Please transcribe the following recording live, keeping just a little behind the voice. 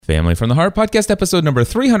Family from the Heart podcast episode number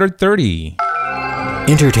 330.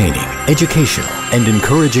 Entertaining, educational, and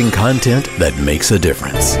encouraging content that makes a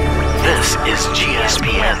difference. This is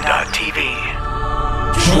GSPN.TV.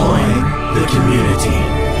 Join the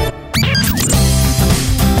community.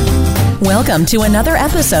 Welcome to another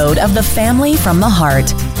episode of The Family from the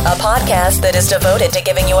Heart, a podcast that is devoted to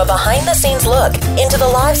giving you a behind-the-scenes look into the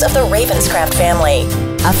lives of the Ravenscraft family,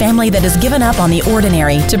 a family that has given up on the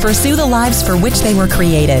ordinary to pursue the lives for which they were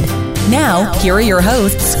created. Now, here are your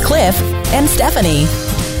hosts, Cliff and Stephanie.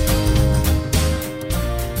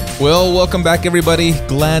 Well, welcome back, everybody.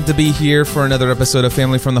 Glad to be here for another episode of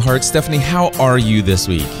Family from the Heart. Stephanie, how are you this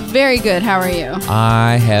week? Very good. How are you?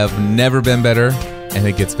 I have never been better, and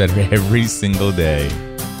it gets better every single day.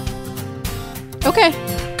 Okay.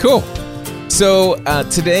 Cool. So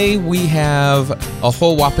today we have a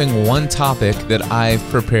whole whopping one topic that I've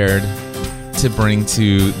prepared to bring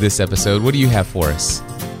to this episode. What do you have for us?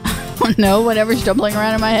 Oh, no, whatever's jumbling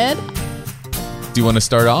around in my head. Do you want to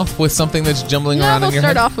start off with something that's jumbling around in your head?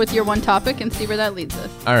 We'll start off with your one topic and see where that leads us.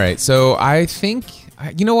 All right. So I think,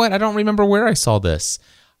 you know what? I don't remember where I saw this.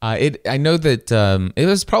 I know that it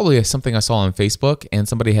was probably something I saw on Facebook, and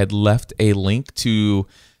somebody had left a link to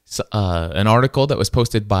an article that was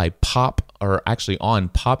posted by on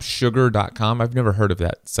popsugar.com. I've never heard of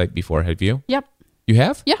that site before. Have you? Yep. You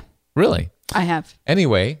have? Yeah. Really? I have.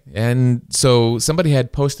 Anyway, and so somebody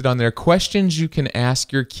had posted on there questions you can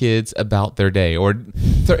ask your kids about their day, or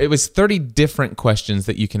it was 30 different questions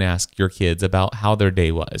that you can ask your kids about how their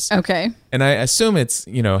day was. Okay. And I assume it's,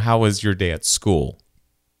 how was your day at school?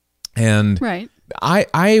 And right.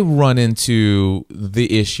 I run into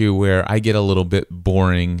the issue where I get a little bit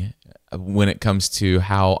boring when it comes to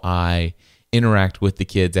how I interact with the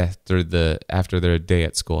kids after their day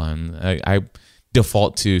at school. And I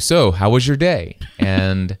default to, so how was your day?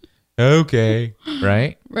 And okay,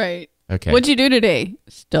 right? Right. Okay. What'd you do today?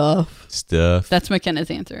 Stuff. That's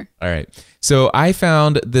McKenna's answer. All right. So I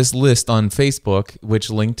found this list on Facebook, which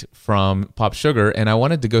linked from Pop Sugar, and I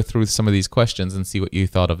wanted to go through some of these questions and see what you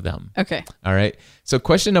thought of them. Okay. All right. So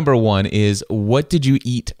question number 1 is, what did you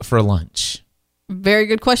eat for lunch? Very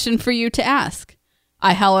good question for you to ask.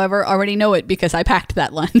 I, however, already know it because I packed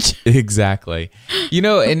that lunch. Exactly.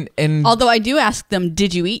 And although I do ask them,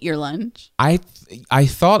 did you eat your lunch? I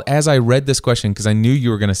thought as I read this question, because I knew you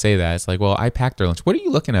were going to say that, it's like, well, I packed our lunch. What are you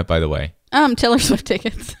looking at, by the way? Taylor Swift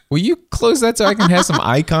tickets. Will you close that so I can have some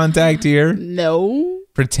eye contact here? No.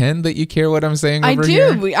 Pretend that you care what I'm saying over I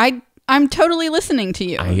here? do. I'm totally listening to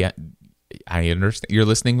you. I understand. You're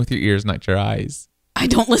listening with your ears, not your eyes. I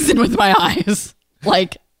don't listen with my eyes.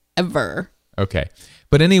 Like, ever. Okay.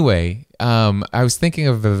 But anyway, I was thinking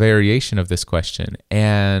of a variation of this question,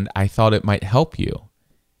 and I thought it might help you.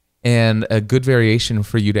 And a good variation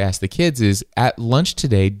for you to ask the kids is, at lunch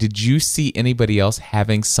today, did you see anybody else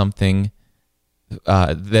having something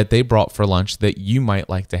that they brought for lunch that you might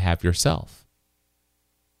like to have yourself?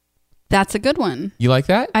 That's a good one. You like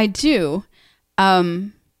that? I do.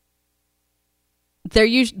 The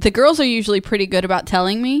girls are usually pretty good about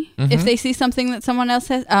telling me if they see something that someone else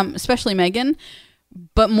has, especially Megan.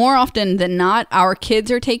 But more often than not, our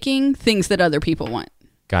kids are taking things that other people want.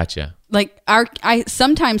 Gotcha. Like I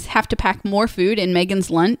sometimes have to pack more food in Megan's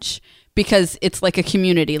lunch because it's like a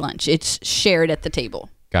community lunch. It's shared at the table.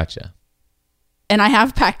 Gotcha. And I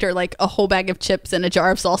have packed her like a whole bag of chips and a jar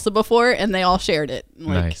of salsa before, and they all shared it.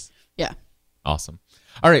 Nice. Yeah. Awesome.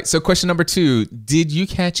 All right. So question number 2, did you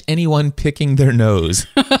catch anyone picking their nose?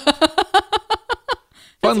 That's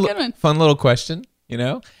a good one. Fun little question,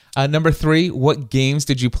 Number 3, what games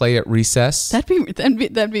did you play at recess?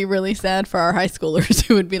 That'd be really sad for our high schoolers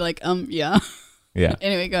who would be like, yeah. Yeah.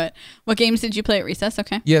 Anyway, go ahead. What games did you play at recess?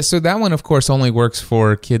 Okay. Yeah, so that one, of course, only works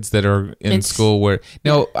for kids that are in school.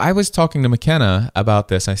 I was talking to McKenna about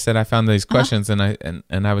this. I said I found these questions, and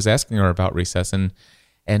I was asking her about recess, and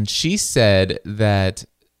she said that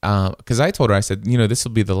because I told her, I said, this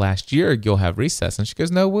will be the last year you'll have recess, and she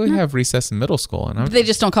goes, no, we'll have recess in middle school, and they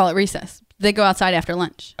just don't call it recess. They go outside after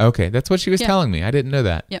lunch. Okay, that's what she was telling me. I didn't know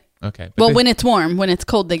that. Yep. Okay. When it's warm, when it's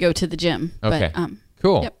cold, they go to the gym. Okay. But,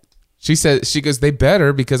 cool. Yep. She goes, they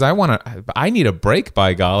better, because I need a break,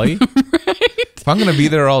 by golly. Right. If I'm going to be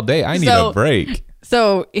there all day, I need a break.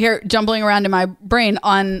 So here, jumbling around in my brain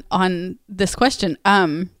on this question,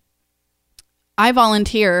 I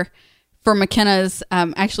volunteer for McKenna's,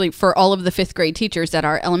 actually for all of the 5th grade teachers at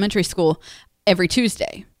our elementary school every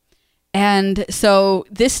Tuesday. And so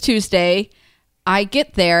this Tuesday, I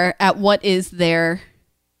get there at what is their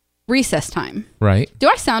recess time. Right. Do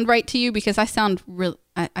I sound right to you? Because I sound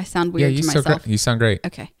I sound weird to myself. You sound great.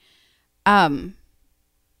 Okay.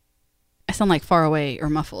 I sound like far away or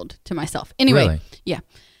muffled to myself. Anyway, Really? yeah.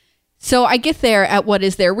 So I get there at what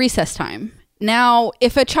is their recess time. Now,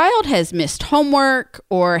 if a child has missed homework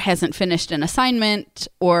or hasn't finished an assignment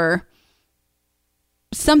or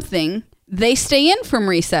something, they stay in from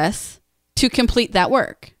recess to complete that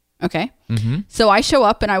work. Okay. Mm-hmm. So I show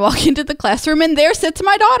up and I walk into the classroom and there sits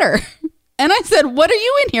my daughter. And I said, "What are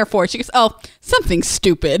you in here for?" She goes, "Oh, something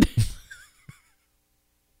stupid."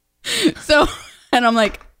 So, and I'm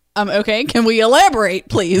like, okay, can we elaborate,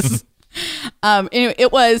 please?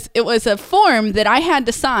 It was a form that I had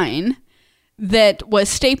to sign that was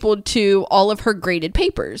stapled to all of her graded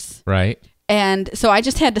papers. Right. And so I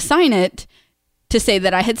just had to sign it to say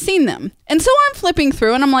that I had seen them. And so I'm flipping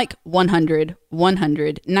through and I'm like 100,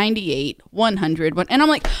 100, 98, 100. And I'm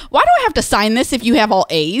like, why do I have to sign this if you have all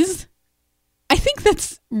A's? I think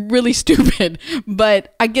that's really stupid,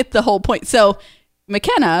 but I get the whole point. So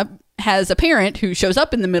McKenna has a parent who shows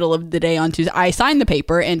up in the middle of the day on Tuesday. I sign the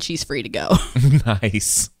paper and she's free to go.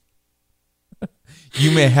 Nice.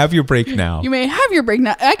 You may have your break now. You may have your break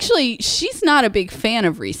now. Actually, she's not a big fan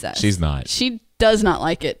of recess. She's not. She does not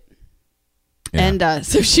like it. Yeah. And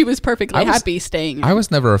so she was perfectly happy staying. I was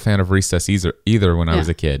never a fan of recess either when I was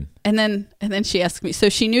a kid. And then she asked me. So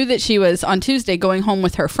she knew that she was on Tuesday going home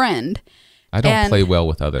with her friend. I don't play well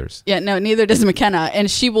with others. Yeah, no, neither does McKenna.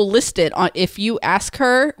 And she will list it on if you ask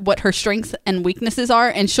her what her strengths and weaknesses are,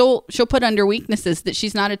 and she'll put under weaknesses that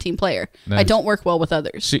she's not a team player. Nice. I don't work well with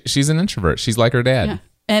others. She's an introvert. She's like her dad. Yeah.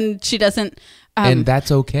 And she doesn't. And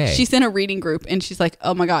that's okay. She's in a reading group and she's like,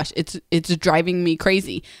 "Oh my gosh, it's driving me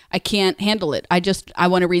crazy. I can't handle it. I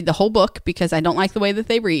want to read the whole book because I don't like the way that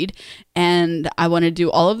they read, and I want to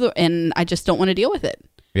do and I just don't want to deal with it.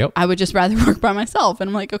 Yep. I would just rather work by myself." And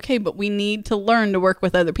I'm like, okay, but we need to learn to work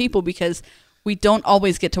with other people because we don't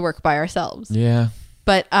always get to work by ourselves. Yeah.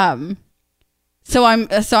 But so I'm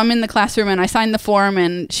in the classroom and I sign the form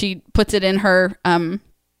and she puts it in her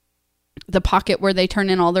the pocket where they turn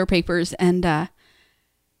in all their papers, and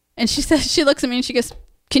she says, she looks at me and she goes,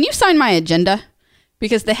 "Can you sign my agenda?"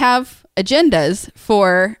 Because they have agendas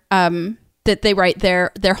for that they write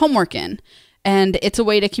their homework in, and it's a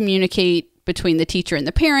way to communicate between the teacher and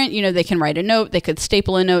the parent. You know, they can write a note, they could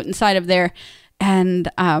staple a note inside of there, and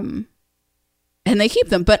they keep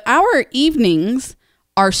them. But our evenings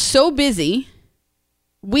are so busy,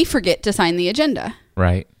 we forget to sign the agenda.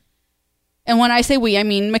 Right. And when I say we, I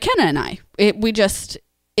mean McKenna and I. It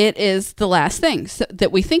is the last thing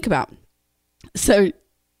that we think about. So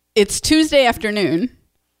it's Tuesday afternoon.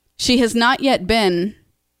 She has not yet been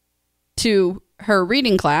to her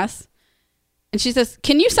reading class. And she says,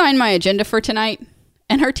 "Can you sign my agenda for tonight?"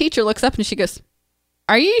 And her teacher looks up and she goes,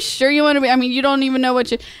 "Are you sure you want to be? I mean, you don't even know what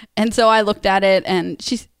you..." And so I looked at it, and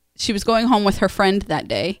she was going home with her friend that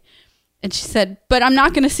day. And she said, "But I'm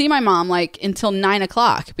not going to see my mom until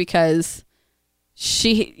 9:00 because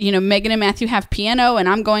Megan and Matthew have piano, and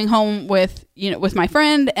I'm going home with my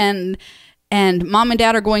friend, and mom and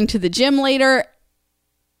dad are going to the gym later.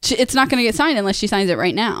 It's not going to get signed unless she signs it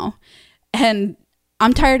right now." And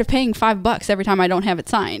I'm tired of paying $5 every time I don't have it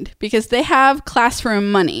signed because they have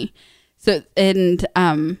classroom money. So, and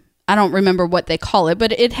I don't remember what they call it,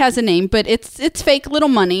 but it has a name, but it's fake little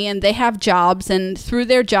money, and they have jobs, and through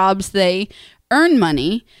their jobs they earn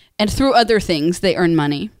money, and through other things they earn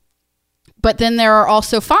money. But then there are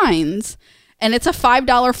also fines, and it's a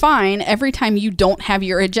 $5 fine every time you don't have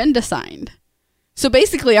your agenda signed. So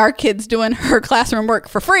basically our kid's doing her classroom work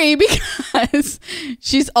for free because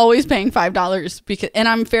she's always paying $5 and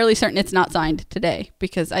I'm fairly certain it's not signed today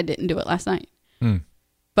because I didn't do it last night.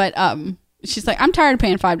 But she's like, "I'm tired of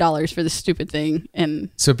paying $5 for this stupid thing." And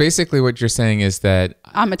so basically what you're saying is that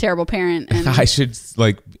I'm a terrible parent. And I should,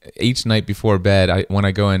 each night before bed, when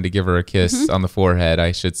I go in to give her a kiss on the forehead,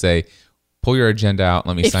 I should say, "Pull your agenda out.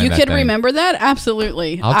 Let me sign that thing." If you could remember that,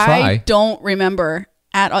 absolutely. I'll try. I don't remember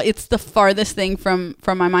at all. It's the farthest thing from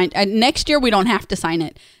my mind. Next year, we don't have to sign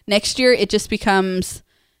it. Next year, it just becomes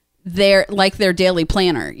their daily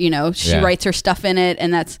planner. She writes her stuff in it,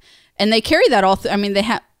 and they carry that all.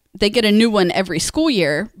 They get a new one every school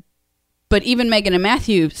year, but even Megan and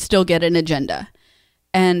Matthew still get an agenda.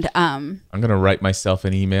 And I'm gonna write myself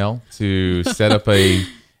an email to set up a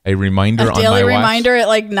reminder on my watch. A daily reminder at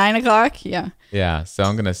 9:00. Yeah. Yeah. So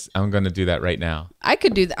I'm gonna do that right now. I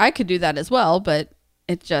could do that as well, but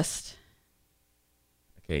it just.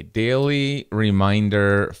 Okay. Daily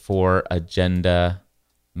reminder for agenda,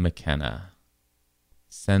 McKenna.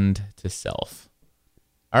 Send to self.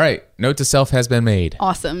 All right. Note to self has been made.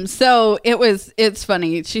 Awesome. So it's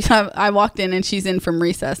funny. I walked in and she's in from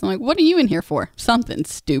recess. I'm like, what are you in here for? Something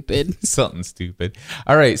stupid. Something stupid.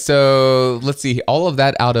 All right. So let's see. All of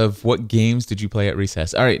that out of what games did you play at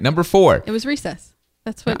recess? All right. Number 4. It was recess.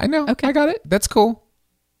 That's what I know. Okay. I got it. That's cool.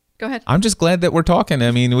 Go ahead. I'm just glad that we're talking.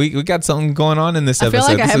 I mean, we got something going on in this episode. I feel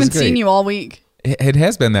like I This haven't is great. seen you all week. It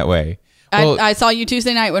has been that way. Well, I saw you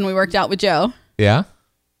Tuesday night when we worked out with Joe, yeah.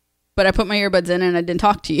 but I put my earbuds in and I didn't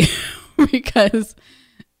talk to you because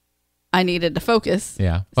I needed to focus.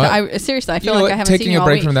 Yeah. So Well, seriously, I feel you know like what? I haven't Taking seen you a all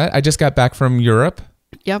break week. from that, I just got back from Europe.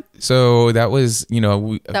 Yep. So that was,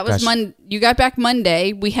 That was Monday. You got back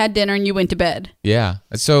Monday. We had dinner and you went to bed. Yeah.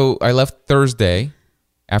 So I left Thursday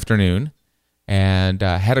afternoon and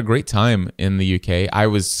had a great time in the UK. I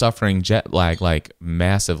was suffering jet lag like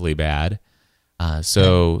massively bad.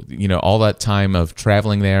 So all that time of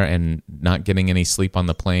traveling there and not getting any sleep on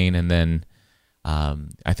the plane. And then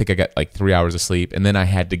I think I got like 3 hours of sleep. And then I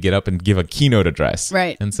had to get up and give a keynote address.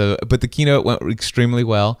 Right. And so, but the keynote went extremely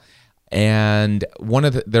well. And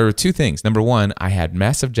there were 2 things. Number 1, I had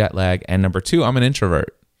massive jet lag. And number 2, I'm an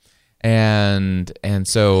introvert. And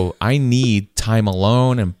so I need time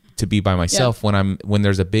alone and to be by myself when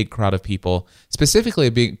there's a big crowd of people, specifically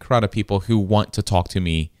a big crowd of people who want to talk to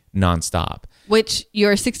me nonstop. Which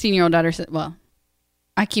your 16-year-old daughter said, well,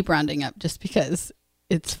 I keep rounding up just because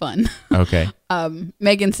it's fun. Okay.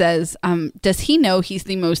 Megan says, does he know he's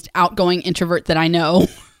the most outgoing introvert that I know?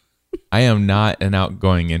 I am not an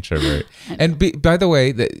outgoing introvert. And by the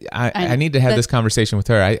way, I need to have this conversation with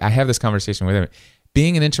her. I have this conversation with her.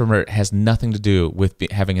 Being an introvert has nothing to do with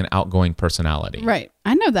having an outgoing personality. Right.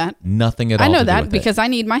 I know that. Nothing at all. I know to do that with because I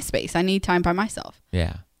need my space. I need time by myself.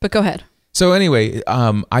 Yeah. But go ahead. So anyway,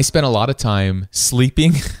 I spent a lot of time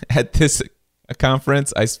sleeping at this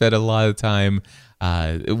conference. I spent a lot of time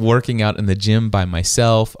working out in the gym by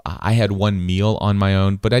myself. I had one meal on my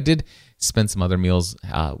own, but I did spend some other meals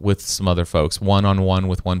with some other folks, one-on-one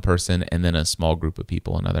with one person, and then a small group of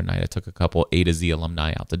people another night. I took a couple A to Z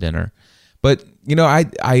alumni out to dinner. But,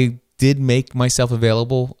 I did make myself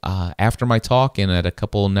available after my talk and at a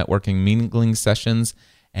couple networking mingling sessions.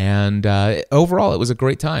 And overall, it was a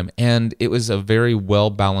great time. And it was a very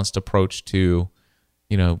well-balanced approach to,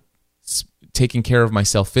 taking care of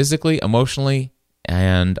myself physically, emotionally,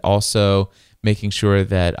 and also making sure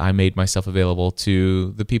that I made myself available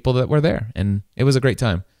to the people that were there. And it was a great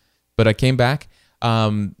time. But I came back.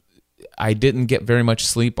 I didn't get very much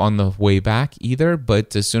sleep on the way back either,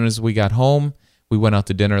 but as soon as we got home, we went out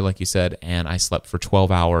to dinner, like you said, and I slept for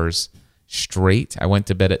 12 hours straight. I went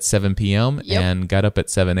to bed at 7 p.m. and got up at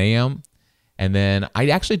 7 a.m. And then I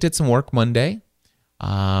actually did some work Monday.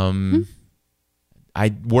 I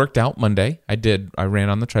worked out Monday. I ran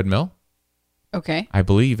on the treadmill. Okay. I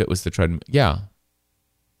believe it was the treadmill. Yeah.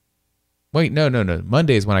 Wait, no.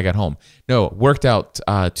 Monday is when I got home. No, worked out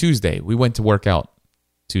Tuesday. We went to work out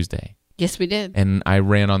Tuesday. Yes, we did. And I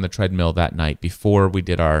ran on the treadmill that night before we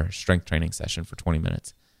did our strength training session for 20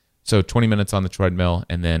 minutes. So 20 minutes on the treadmill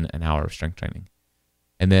and then an hour of strength training.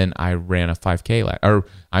 And then I ran a 5K.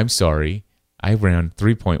 I ran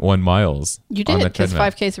 3.1 miles. You did, because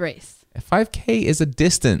 5K is a race. 5K is a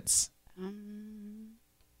distance.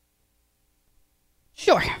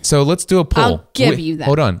 Sure. So let's do a poll. I'll give you that.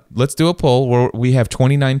 Hold on. Let's do a poll where we have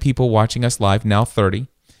 29 people watching us live, now 30.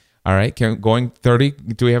 All right. Going 30.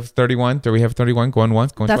 Do we have 31? Do we have 31? Going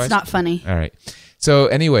once? Going twice? That's not funny. All right. So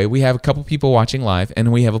anyway, we have a couple people watching live,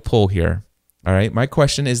 and we have a poll here. All right. My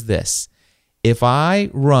question is this. If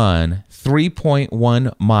I run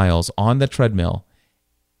 3.1 miles on the treadmill,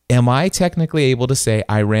 am I technically able to say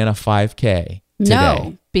I ran a 5K today?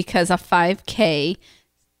 No, because a 5K...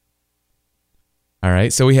 All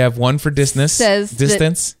right. So we have one for distance.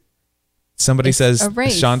 Somebody says, a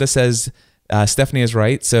race. Shonda says, Stephanie is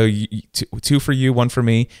right. So 2 for you, 1 for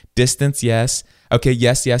me. Distance, yes. Okay,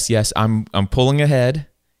 yes. I'm pulling ahead.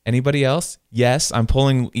 Anybody else? Yes, I'm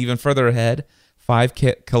pulling even further ahead. 5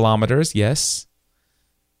 kilometers, yes.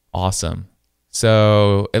 Awesome.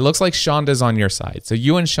 So it looks like Shonda's on your side. So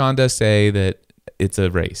you and Shonda say that it's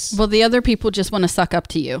a race. Well, the other people just want to suck up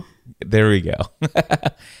to you. There we go.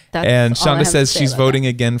 And Shonda says she's voting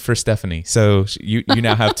again for Stephanie. So you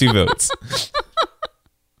now have 2 votes.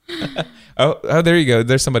 Oh, there you go.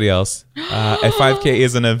 There's somebody else. A 5K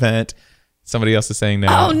is an event. Somebody else is saying no.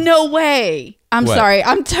 Oh, no way. I'm sorry.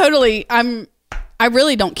 I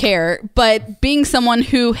really don't care. But being someone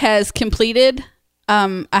who has completed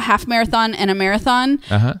a half marathon and a marathon,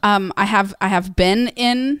 I have been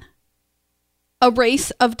in a race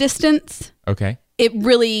of distance. Okay. It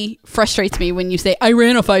really frustrates me when you say, I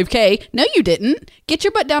ran a 5K. No, you didn't. Get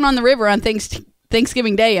your butt down on the river on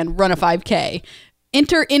Thanksgiving Day and run a 5K.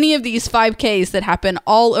 Enter any of these 5Ks that happen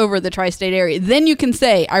all over the tri-state area. Then you can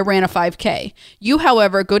say, I ran a 5K. You,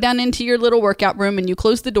 however, go down into your little workout room and you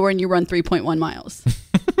close the door and you run 3.1 miles.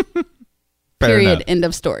 Period. Enough. End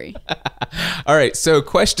of story. All right. So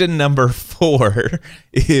question number 4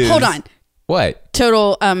 is... Hold on. What?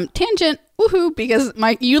 Total tangent. Woohoo. Because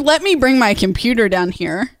you let me bring my computer down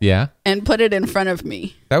here. Yeah. And put it in front of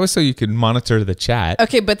me. That was so you could monitor the chat.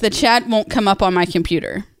 Okay, but the chat won't come up on my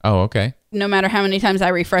computer. Oh, okay. No matter how many times I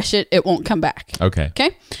refresh it, it won't come back. Okay.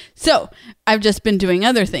 Okay. So I've just been doing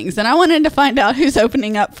other things, and I wanted to find out who's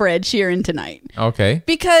opening up for Ed Sheeran tonight. Okay.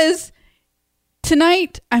 Because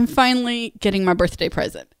tonight I'm finally getting my birthday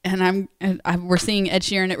present, and we're seeing Ed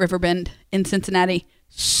Sheeran at Riverbend in Cincinnati.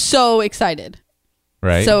 So excited.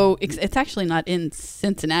 Right. So it's actually not in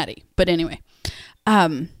Cincinnati, but anyway,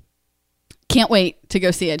 can't wait to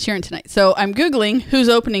go see Ed Sheeran tonight. So I'm Googling who's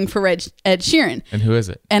opening for Ed Sheeran. And who is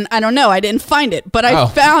it? And I don't know. I didn't find it, but I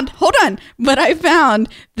found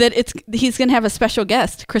that he's going to have a special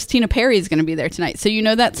guest. Christina Perri is going to be there tonight. So you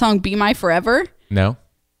know that song Be My Forever? No.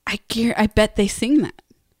 I bet they sing that.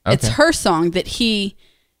 Okay. It's her song that he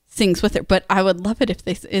sings with her, but I would love it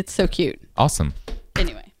if it's so cute. Awesome.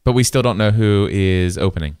 Anyway. But we still don't know who is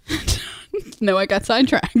opening. No, I got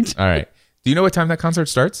sidetracked. All right. Do you know what time that concert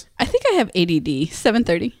starts? I think I have ADD,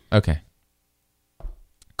 7:30. Okay.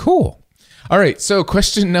 Cool. All right. So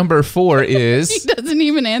question number 4 is... He doesn't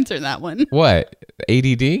even answer that one. What?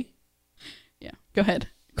 ADD? Yeah. Go ahead.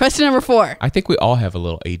 Question number 4. I think we all have a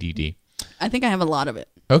little ADD. I think I have a lot of it.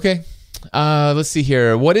 Okay. Let's see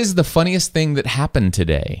here. What is the funniest thing that happened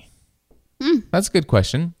today? That's a good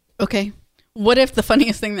question. Okay. What if the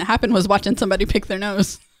funniest thing that happened was watching somebody pick their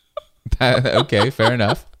nose? Okay, fair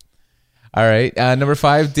enough. All right. Number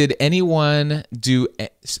 5, did anyone do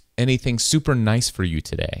anything super nice for you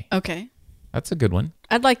today? Okay. That's a good one.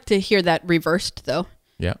 I'd like to hear that reversed, though.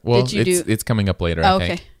 Yeah. Well, Did you it's coming up later, I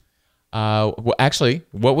think. Okay. Well, actually,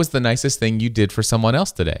 what was the nicest thing you did for someone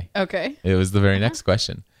else today? Okay. It was the very next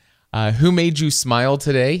question. Who made you smile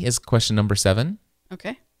today is question number 7.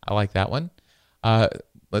 Okay. I like that one.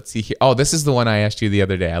 Let's see here. Oh, this is the one I asked you the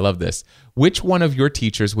other day. I love this. Which one of your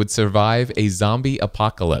teachers would survive a zombie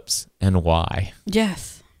apocalypse and why?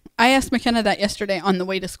 Yes. I asked McKenna that yesterday on the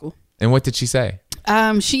way to school. And what did she say?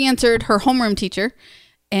 She answered her homeroom teacher,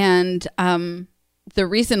 and the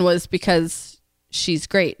reason was because she's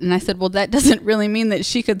great. And I said, well, that doesn't really mean that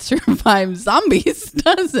she could survive zombies,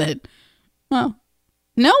 does it? Well,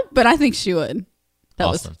 no, but I think she would. That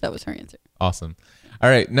was her answer. Awesome. All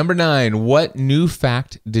right, number 9. What new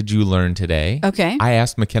fact did you learn today? Okay. I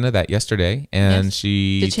asked McKenna that yesterday, and Yes.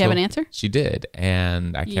 she... Did she have an answer? She did,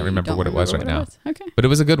 and I can't You remember don't what it was right remember now. what it was? Okay. But it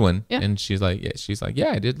was a good one. Yeah. And she's like, yeah,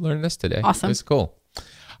 I did learn this today. Awesome. It was cool.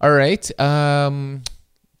 All right. Let's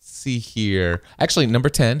see here. Actually, number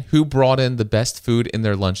 10. Who brought in the best food in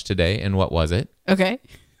their lunch today, and what was it? Okay.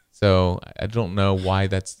 So I don't know why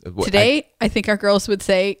that's... Today, I think our girls would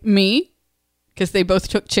say me, because they both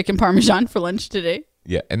took chicken parmesan for lunch today.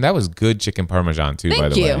 Yeah, and that was good chicken parmesan too, by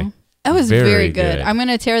the way. Thank you. That was Very very good. good. I'm going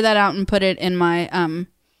to tear that out and put it in my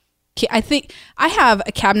I think I have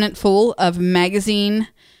a cabinet full of cooking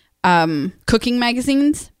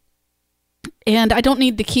magazines, and I don't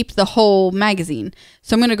need to keep the whole magazine.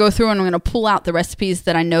 So I'm going to go through and I'm going to pull out the recipes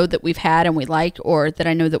that I know that we've had and we liked, or that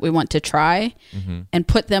I know that we want to try, and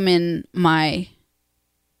put them in my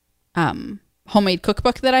homemade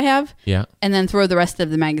cookbook that I have. Yeah. And then throw the rest of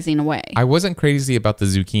the magazine away. I wasn't crazy about the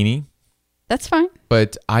zucchini, That's fine.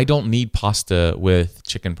 but I don't need pasta with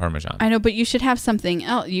chicken parmesan. I know, but you should have something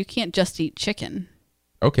else. You can't just eat chicken.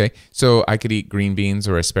 Okay, so I could eat green beans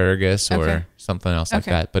or asparagus or Okay. something else like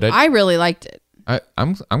Okay. that. But I really liked it.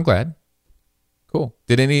 I'm glad. Cool.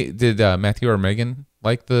 Did Matthew or Megan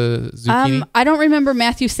like the zucchini? I don't remember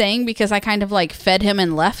Matthew saying, because I kind of like fed him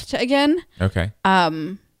and left again. Okay.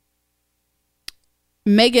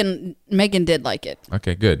 Megan did like it.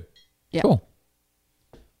 Okay. Good. Yeah. Cool.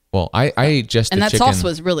 Well, I ate just And the that chicken. sauce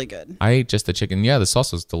was really good. I ate just the chicken. Yeah, the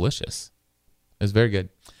sauce was delicious. It was very good.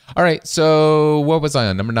 All right. So what was I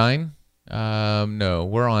on? Number 9? No,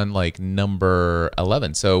 we're on like number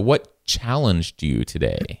 11. So what challenged you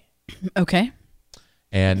today? Okay.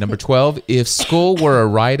 And number 12, if school were a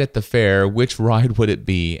ride at the fair, which ride would it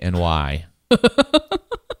be and why?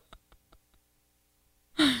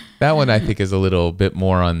 That one I think is a little bit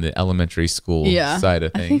more on the elementary school side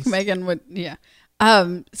of things. I think Megan would, yeah.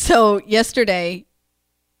 So yesterday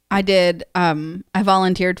I did, I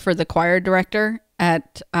volunteered for the choir director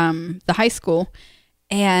at the high school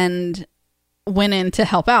and went in to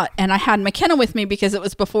help out. And I had McKenna with me because it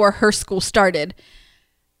was before her school started.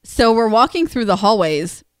 So we're walking through the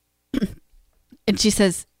hallways, and she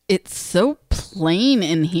says, "It's so plain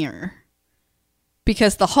in here,"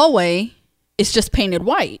 because the hallway is just painted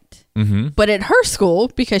white. Mm-hmm. But at her school,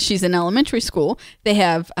 because she's in elementary school, they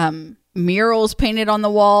have murals painted on the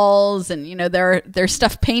walls, and there's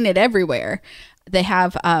stuff painted everywhere. They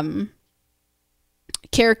have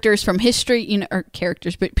characters from history, or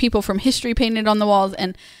characters, but people from history painted on the walls,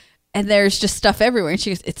 and there's just stuff everywhere. And she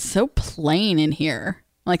goes, "It's so plain in here."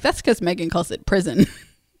 I'm like, that's because Megan calls it prison.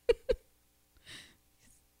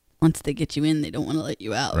 Once they get you in, they don't want to let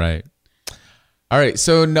you out. Right. All right.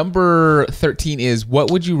 So number 13 is,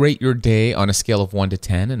 what would you rate your day on a scale of 1 to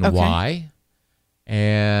 10 and why?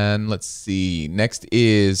 And let's see. Next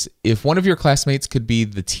is, if one of your classmates could be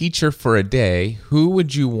the teacher for a day, who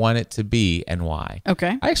would you want it to be and why?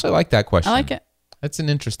 Okay. I actually like that question. I like it. That's an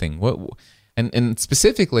interesting. And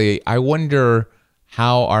specifically, I wonder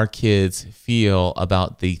how our kids feel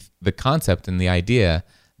about the concept and the idea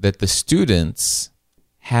that the students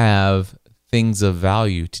have things of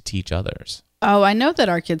value to teach others. Oh, I know that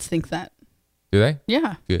our kids think that. Do they?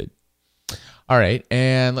 Yeah. Good. All right.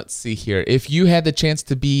 And let's see here. If you had the chance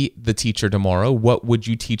to be the teacher tomorrow, what would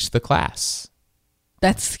you teach the class?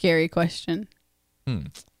 That's a scary question.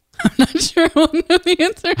 I'm not sure I will know the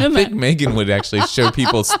answer to I that. think Megan would actually show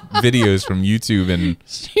people videos from YouTube and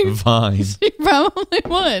Vine. She probably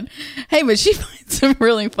would. Hey, but she finds some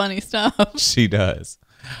really funny stuff. She does.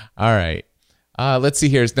 All right. Let's see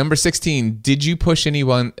here. It's number 16. Did you push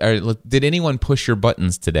anyone, or did anyone push your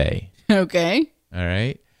buttons today? Okay. All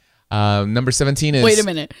right. Number 17 is... Wait a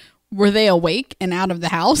minute. Were they awake and out of the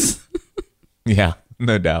house? Yeah,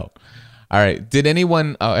 no doubt. All right. Did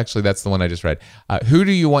anyone... Oh, actually, that's the one I just read. Who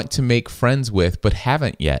do you want to make friends with but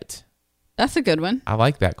haven't yet? That's a good one. I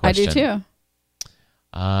like that question. I do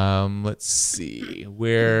too. Let's see.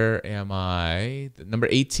 Where am I? Number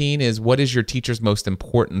 18 is, what is your teacher's most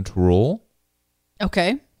important rule?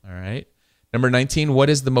 Okay. All right. Number 19, what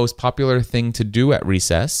is the most popular thing to do at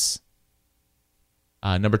recess?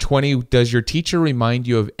 Number 20, does your teacher remind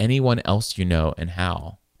you of anyone else you know and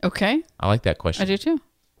how? Okay. I like that question. I do too.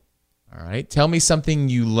 All right. Tell me something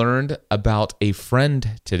you learned about a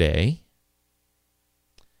friend today.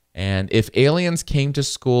 And if aliens came to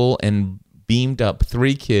school and beamed up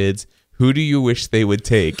 3 kids, who do you wish they would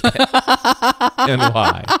take and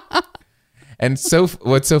why? And so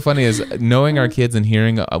what's so funny is, knowing our kids and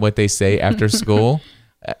hearing what they say after school,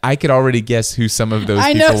 I could already guess who some of those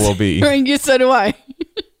people will be. So do I.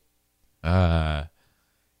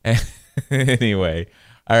 Anyway.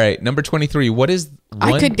 All right. Number 23. What is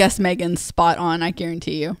one... I could guess Megan's spot on, I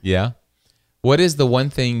guarantee you. Yeah. What is the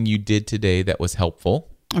one thing you did today that was helpful?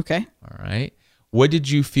 Okay. All right. What did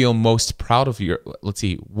you feel most proud of let's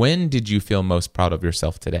see. When did you feel most proud of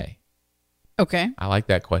yourself today? Okay. I like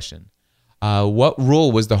that question. What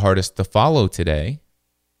rule was the hardest to follow today?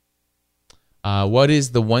 What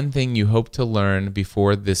is the one thing you hope to learn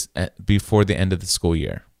before the end of the school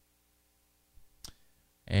year?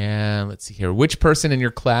 And let's see here. Which person in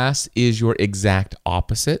your class is your exact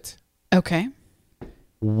opposite? Okay.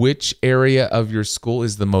 Which area of your school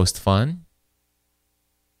is the most fun?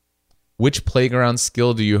 Which playground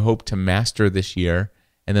skill do you hope to master this year?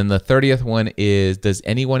 And then the 30th one is, does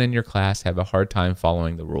anyone in your class have a hard time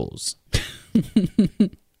following the rules?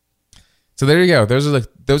 So there you go.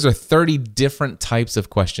 Those are 30 different types of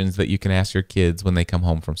questions that you can ask your kids when they come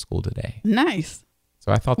home from school today. Nice.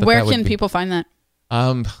 So I thought Where can people find that?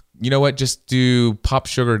 You know what? Just do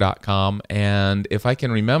popsugar.com, and if I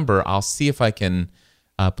can remember, I'll see if I can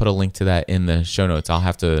put a link to that in the show notes. I'll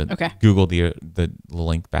have to Google the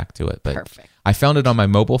link back to it. But perfect. I found it on my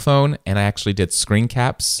mobile phone, and I actually did screen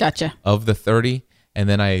caps of the 30, and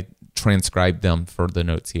then I transcribed them for the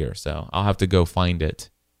notes here. So I'll have to go find it.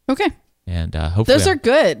 Okay. And hopefully those are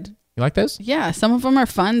good. You like those? Yeah. Some of them are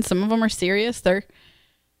fun. Some of them are serious. They're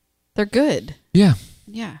good. Yeah.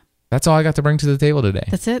 Yeah. That's all I got to bring to the table today.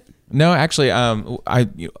 That's it? No, actually,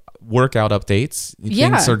 workout updates.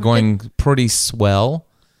 Things are going pretty swell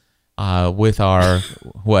with our,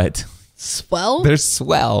 what? Swell? They're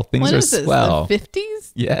swell. Things what are is this, swell. the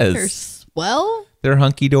 50s? Yes. They're swell? They're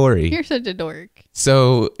hunky-dory. You're such a dork.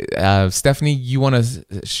 So, Stephanie, you want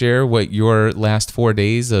to share what your last 4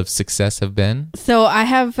 days of success have been? So I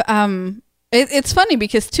have, it's funny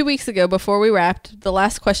because 2 weeks ago, before we wrapped, the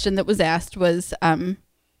last question that was asked was,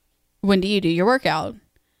 when do you do your workout?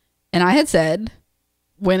 And I had said,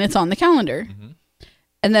 when it's on the calendar. Mm-hmm.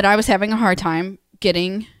 And that I was having a hard time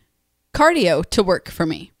getting cardio to work for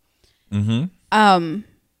me. Mm-hmm.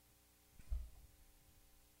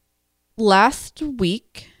 Last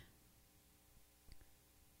week,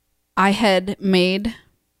 I had made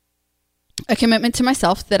a commitment to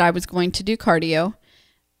myself that I was going to do cardio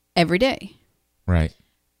every day. Right.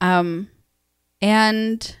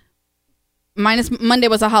 And Monday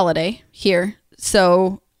was a holiday here.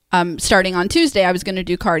 So starting on Tuesday, I was going to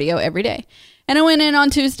do cardio every day. And I went in on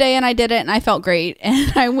Tuesday and I did it and I felt great.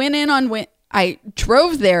 And I went in I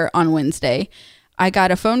drove there on Wednesday. I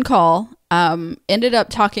got a phone call, ended up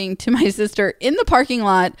talking to my sister in the parking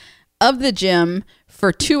lot of the gym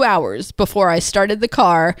for 2 hours before I started the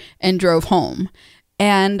car and drove home.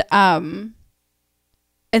 And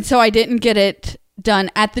so I didn't get it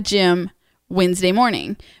done at the gym Wednesday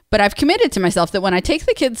morning. But I've committed to myself that when I take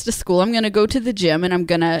the kids to school, I'm going to go to the gym and I'm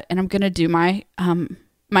going to do my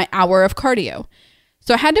my hour of cardio.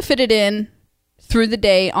 So I had to fit it in through the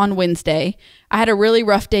day on Wednesday. I had a really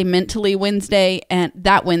rough day mentally Wednesday, and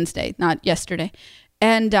that Wednesday, not yesterday.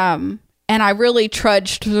 And I really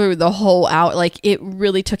trudged through the whole hour. Like, it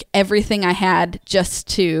really took everything I had just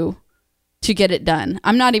to get it done.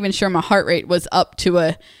 I'm not even sure my heart rate was up to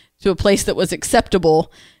a place that was acceptable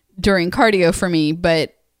during cardio for me,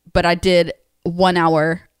 but I did 1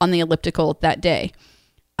 hour on the elliptical that day.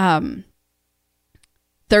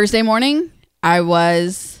 Thursday morning, I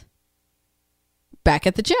was back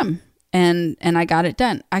at the gym and I got it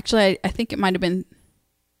done. Actually, I think it might have been,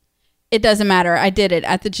 it doesn't matter. I did it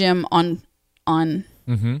at the gym on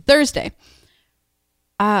Thursday.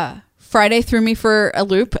 Friday threw me for a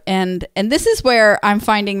loop, and this is where I'm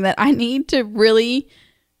finding that I need to really,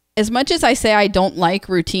 as much as I say I don't like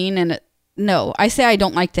routine, and no, I say I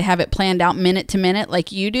don't like to have it planned out minute to minute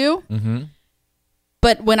like you do. Mm-hmm.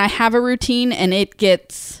 But when I have a routine and it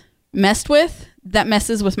gets messed with, that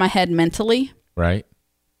messes with my head mentally. Right.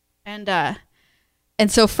 And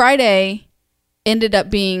so Friday ended up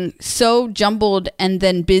being so jumbled and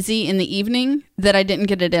then busy in the evening that I didn't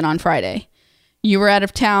get it in on Friday. You were out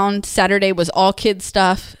of town. Saturday was all kids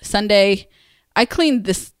stuff. Sunday, I cleaned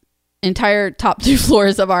this entire top 2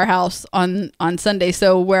 floors of our house on Sunday.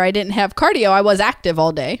 So where I didn't have cardio, I was active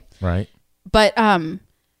all day. Right. But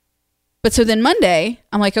so then Monday,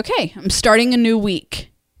 I'm like, okay, I'm starting a new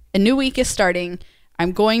week. A new week is starting.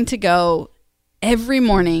 I'm going to go every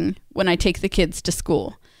morning when I take the kids to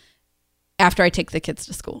school. After I take the kids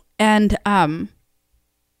to school. And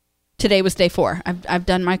today was day 4. I've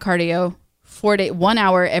done my cardio 1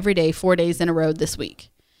 hour every day, 4 days in a row this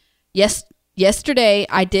week. Yesterday,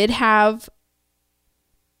 I did have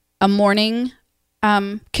a morning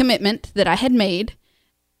commitment that I had made,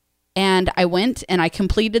 and I went and I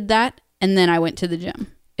completed that, and then I went to the gym.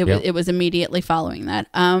 It was immediately following that.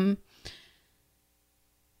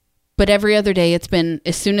 But every other day, it's been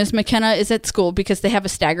as soon as McKenna is at school, because they have a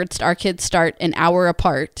staggered start. Our kids start an hour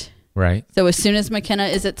apart. Right. So as soon as McKenna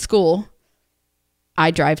is at school,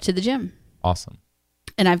 I drive to the gym. Awesome.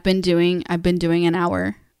 And I've been doing an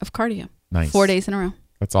hour of cardio. Nice. 4 days in a row.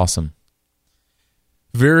 That's awesome.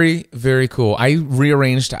 Very, very cool. I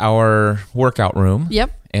rearranged our workout room.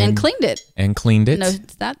 Yep. And cleaned it.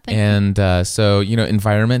 Noticed that. Thank you. And so,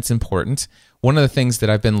 environment's important. One of the things that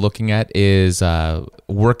I've been looking at is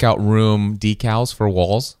workout room decals for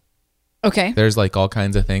walls. Okay. There's like all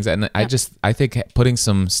kinds of things. And I think putting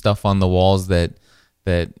some stuff on the walls that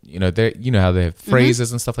how they have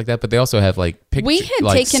phrases and stuff like that, but they also have like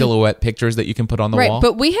silhouette pictures that you can put on the wall. Right,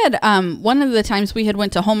 but we had one of the times we had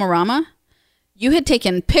went to Homerama, you had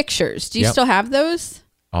taken pictures. Do you still have those?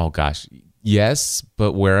 Oh gosh, yes,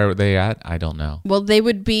 but where are they at? I don't know. Well,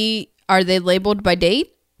 are they labeled by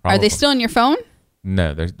date? Probably. Are they still in your phone?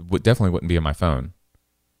 No, they definitely wouldn't be on my phone.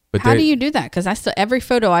 But how do you do that? Because every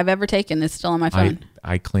photo I've ever taken is still on my phone.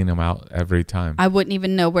 I clean them out every time. I wouldn't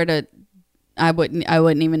even know where to. I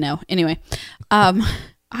wouldn't even know. Anyway,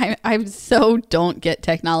 I so don't get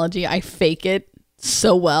technology. I fake it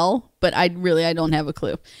so well, but I don't have a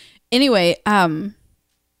clue. Anyway,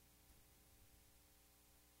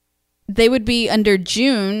 they would be under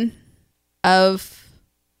June of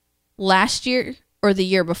last year or the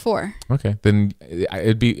year before. Okay, then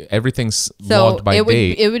it'd be everything's logged by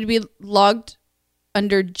date. It would be logged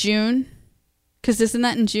under June, because isn't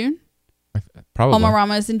that in June? Probably.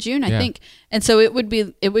 Homerama is in June, I think. And so it would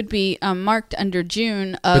be marked under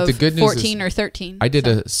June of 14 or 13. I did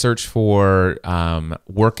a search for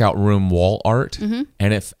workout room wall art,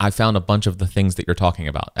 and I found a bunch of the things that you're talking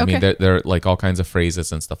about. I mean, they're like all kinds of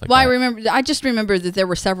phrases and stuff like that. Well, I just remember that there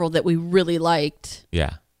were several that we really liked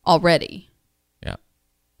already. Yeah.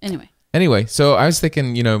 Anyway, so I was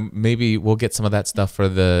thinking, maybe we'll get some of that stuff for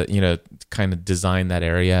the, kind of design that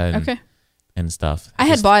area and stuff. I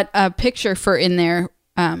had bought a picture for in there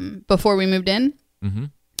before we moved in. Mm-hmm.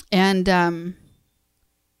 And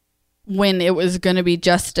when it was going to be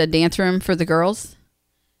just a dance room for the girls.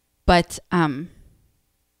 But I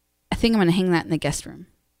think I'm going to hang that in the guest room.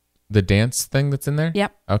 The dance thing that's in there?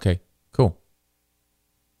 Yep. Okay, cool.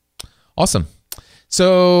 Awesome.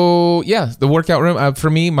 So yeah, the workout room for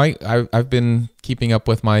me, I've been keeping up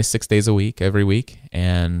with my 6 days a week, every week,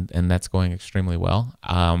 and that's going extremely well.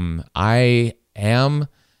 I am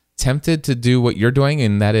tempted to do what you're doing,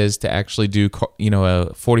 and that is to actually do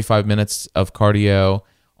 45 minutes of cardio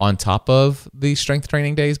on top of the strength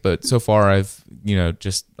training days. But so far, I've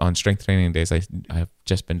just on strength training days, I've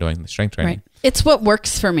just been doing the strength training. Right. It's what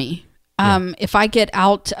works for me. If I get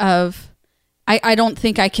out of, I don't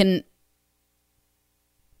think I can.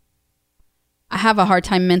 I have a hard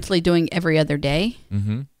time mentally doing every other day.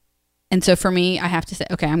 Mm-hmm. And so for me, I have to say,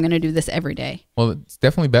 okay, I'm going to do this every day. Well, it's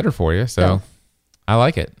definitely better for you. So I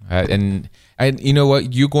like it. And you know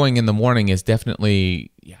what? You going in the morning is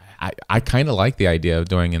definitely, I kind of like the idea of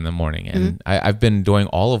doing in the morning. And I've been doing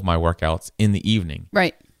all of my workouts in the evening.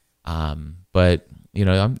 Right. But,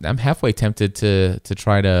 I'm halfway tempted to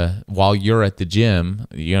try to, while you're at the gym,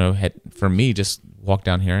 for me, just walk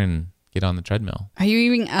down here and get on the treadmill. Are you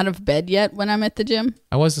even out of bed yet when I'm at the gym?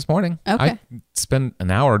 I was this morning. Okay. I spent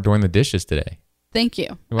an hour doing the dishes today. Thank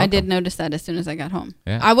you. I did notice that as soon as I got home.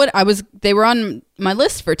 Yeah. They were on my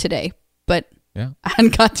list for today, but yeah, I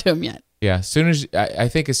hadn't got to them yet. Yeah. I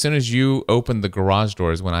think as soon as you opened the garage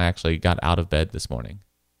doors when I actually got out of bed this morning.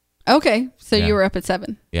 Okay. So you were up at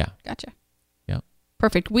 7. Yeah. Gotcha. Yeah.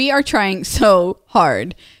 Perfect. We are trying so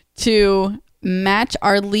hard to match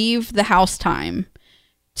our leave the house time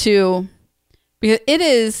to,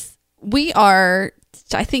 because we are,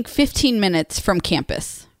 I think, 15 minutes from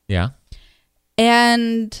campus. Yeah.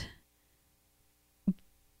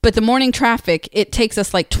 But the morning traffic, it takes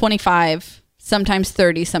us like 25, sometimes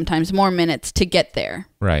 30, sometimes more minutes to get there.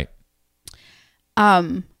 Right.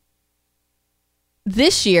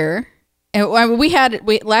 This year,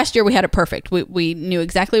 last year we had it perfect. We knew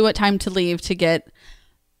exactly what time to leave to get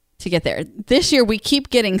there. This year we keep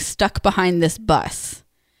getting stuck behind this bus.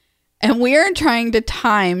 And we're trying to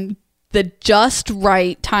time the just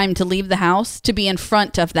right time to leave the house to be in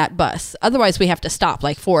front of that bus. Otherwise, we have to stop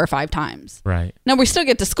like 4 or 5 times. Right. Now, we still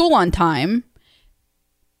get to school on time,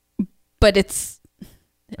 but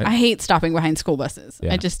I hate stopping behind school buses.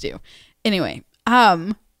 Yeah. I just do. Anyway,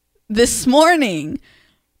 this morning,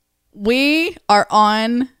 we are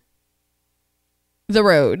on the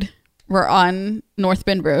road. We're on North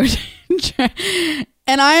Bend Road.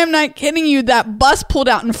 And I am not kidding you, that bus pulled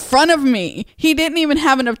out in front of me. He didn't even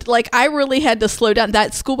have enough, I really had to slow down.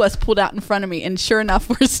 That school bus pulled out in front of me. And sure enough,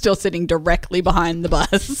 we're still sitting directly behind the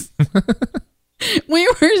bus. We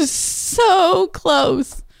were so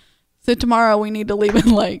close. So tomorrow we need to leave at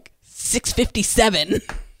 6:57.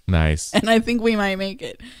 Nice. And I think we might make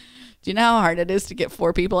it. Do you know how hard it is to get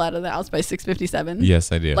 4 people out of the house by 6:57?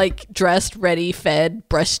 Yes, I do. Dressed, ready, fed,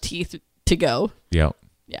 brushed teeth to go. Yep.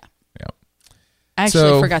 Yeah. Yep. I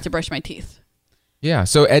actually forgot to brush my teeth. Yeah.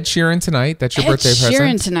 So Ed Sheeran tonight. That's your birthday present. Ed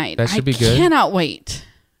Sheeran tonight. That should be good. I cannot wait.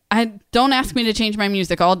 Don't ask me to change my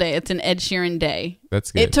music all day. It's an Ed Sheeran day.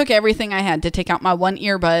 That's good. It took everything I had to take out my one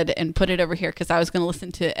earbud and put it over here because I was going to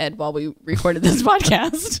listen to Ed while we recorded this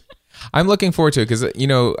podcast. I'm looking forward to it because,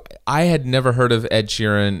 I had never heard of Ed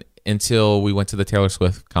Sheeran until we went to the Taylor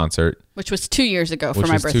Swift concert. Which was 2 years ago for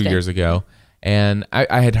my birthday. 2 years ago. And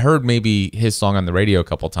I had heard maybe his song on the radio a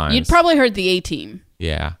couple times. You'd probably heard the A-Team.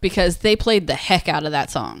 Yeah. Because they played the heck out of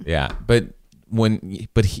that song. Yeah. But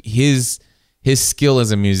his skill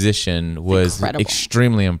as a musician was incredible.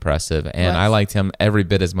 Extremely impressive. And I liked him every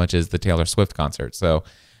bit as much as the Taylor Swift concert. So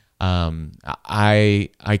I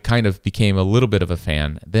kind of became a little bit of a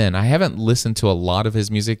fan then. I haven't listened to a lot of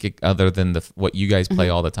his music other than what you guys play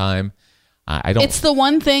all the time. I don't. It's the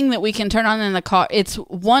one thing that we can turn on in the car. It's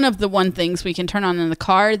one of the one things we can turn on in the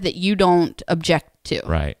car that you don't object to.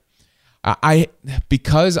 Right.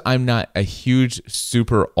 Because I'm not a huge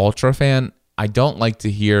super ultra fan, I don't like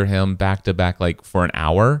to hear him back to back for an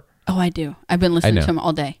hour. Oh, I do. I've been listening to him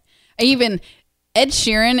all day. Ed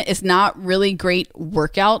Sheeran is not really great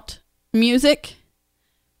workout music,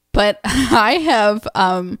 but I have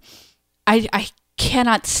I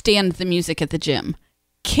cannot stand the music at the gym.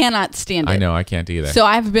 Cannot stand it. I know, I can't either. So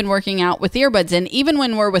I've been working out with earbuds in. Even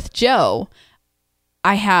when we're with Joe,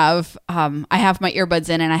 I have my earbuds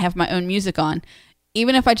in and I have my own music on.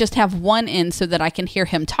 Even if I just have one in so that I can hear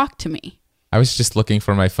him talk to me. I was just looking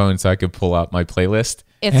for my phone so I could pull out my playlist.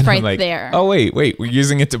 It's right there. Oh, wait, we're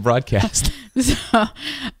using it to broadcast. So,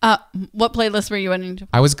 what playlist were you wanting to?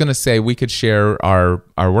 I was going to say we could share our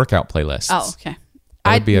workout playlists. Oh, okay.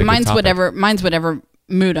 That would be a mine's good topic. Mine's whatever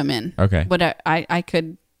mood I'm in. Okay. What I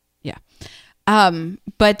could, yeah.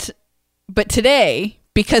 But today,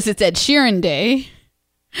 because it's Ed Sheeran Day,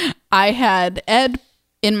 I had Ed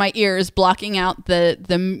in my ears blocking out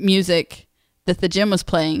the music that the gym was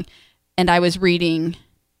playing, and I was reading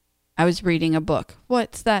a book.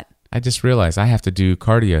 What's that? I just realized I have to do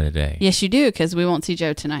cardio today. Yes, you do, because we won't see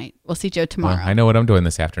Joe tonight. We'll see Joe tomorrow. Well, I know what I'm doing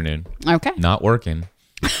this afternoon. Okay. Not working.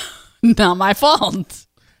 Not my fault.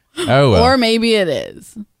 Oh, well. Or maybe it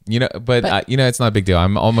is. But it's not a big deal.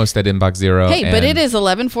 I'm almost at inbox 0. Hey, but it is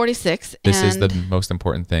 11:46. This is the most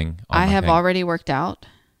important thing. I have already worked out.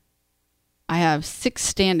 I have 6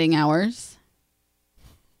 standing hours.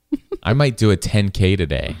 I might do a 10K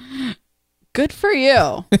today. Good for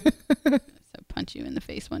you. So punch you in the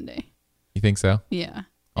face one day. You think so? Yeah.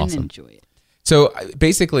 Awesome. And enjoy it. So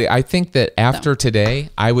basically, I think that after today,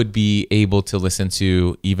 I would be able to listen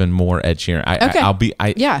to even more Ed Sheeran.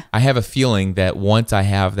 I have a feeling that once I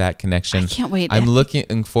have that connection, I can't wait. I'm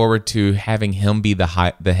looking forward to having him be the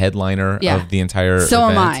headliner of the entire event. So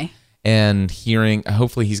am I. And hearing,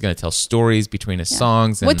 hopefully he's going to tell stories between his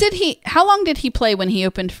songs. And how long did he play when he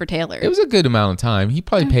opened for Taylor? It was a good amount of time. He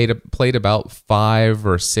probably played about 5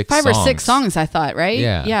 or 6 songs. 5 or 6 songs, I thought, right?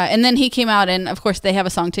 Yeah. Yeah. And then he came out, and of course they have a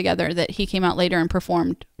song together that he came out later and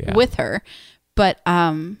performed with her. But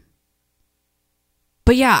yeah,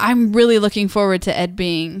 I'm really looking forward to Ed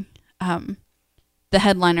being the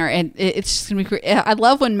headliner. And it's just going to be great. I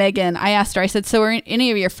love when Megan, I asked her, I said, so are any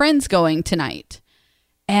of your friends going tonight?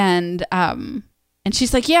 And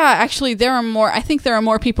she's like, yeah, actually I think there are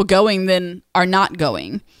more people going than are not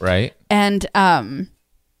going. Right. And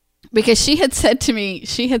because she had said to me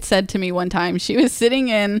one time, she was sitting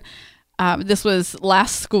in, this was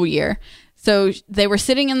last school year. So they were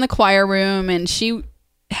sitting in the choir room, and she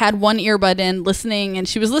had one earbud in listening, and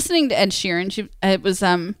she was listening to Ed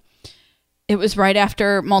Sheeran. It was right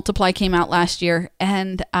after Multiply came out last year.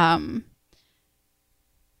 And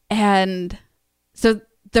so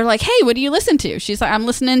they're like, hey, what do you listen to? She's like, I'm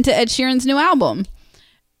listening to Ed Sheeran's new album.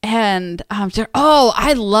 And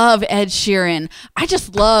I love Ed Sheeran. I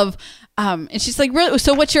just love, and she's like, really?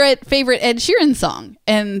 So what's your favorite Ed Sheeran song?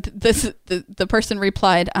 And the person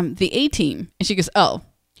replied, the A-Team. And she goes, oh,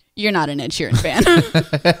 you're not an Ed Sheeran fan.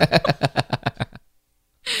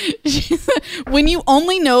 When you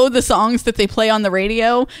only know the songs that they play on the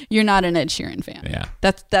radio, you're not an Ed Sheeran fan. Yeah.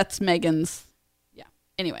 That's Megan's.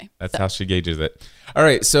 Anyway, that's how she gauges it. All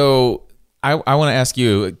right, so I want to ask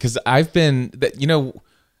you, because I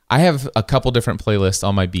have a couple different playlists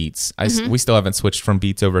on my Beats. We still haven't switched from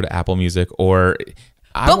Beats over to Apple Music,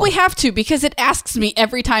 we have to, because it asks me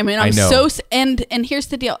every time, and I'm so. And here's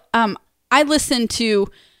the deal. I listen to,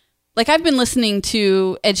 I've been listening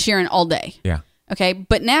to Ed Sheeran all day. Yeah. Okay,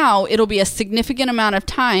 but now it'll be a significant amount of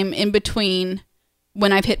time in between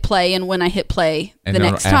when I've hit play and when I hit play the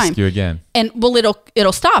next time. And ask you again. And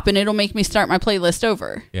it'll stop, and it'll make me start my playlist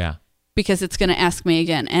over. Yeah. Because it's going to ask me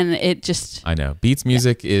again, and it just. I know Beats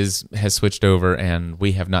Music has switched over, and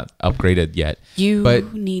we have not upgraded yet. You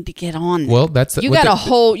need to get on. Well, that's you got a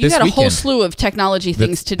whole slew of technology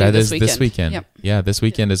things to do this weekend. This weekend. Yep. Yeah, this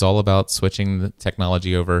weekend is all about switching the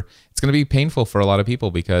technology over. It's going to be painful for a lot of people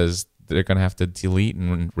because they're going to have to delete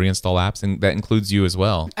and reinstall apps, and that includes you as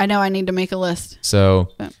well. I know. I need to make a list.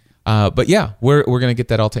 So, but yeah, we're going to get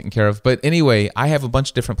that all taken care of. But anyway, I have a bunch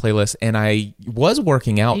of different playlists, and I was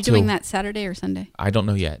working out. Are you doing that Saturday or Sunday? I don't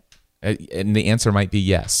know yet, and the answer might be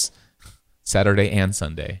yes, Saturday and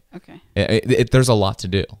Sunday. Okay. There's a lot to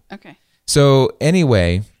do. Okay. So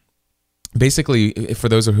anyway, basically, for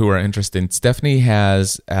those who are interested, Stephanie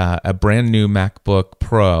has a brand new MacBook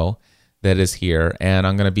Pro that is here, and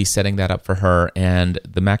I'm going to be setting that up for her. And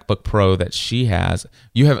the MacBook Pro that she has,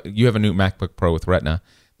 you have a new MacBook Pro with Retina.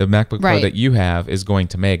 The MacBook Pro that you have is going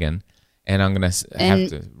to Megan, and I'm going to have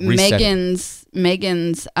to reset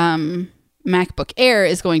Megan's MacBook Air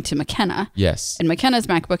is going to McKenna. Yes. And McKenna's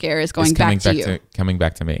MacBook Air is coming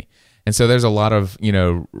back to me. And so there's a lot of,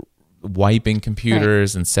 wiping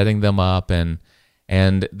computers and setting them up, and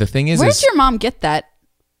the thing is, where'd your mom get that?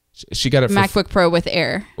 She got it for MacBook Pro with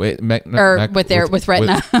Air, with Retina. With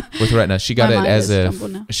Retina. She got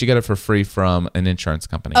it she got it for free from an insurance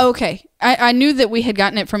company. Oh, okay, I knew that we had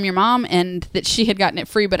gotten it from your mom and that she had gotten it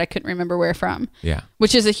free, but I couldn't remember where from. Yeah,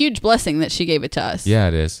 which is a huge blessing that she gave it to us. Yeah,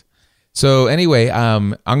 it is. So anyway,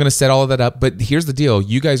 I'm going to set all of that up. But here's the deal: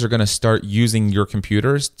 you guys are going to start using your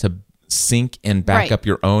computers to sync and back up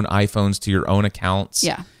your own iPhones to your own accounts.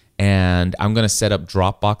 Yeah. And I'm going to set up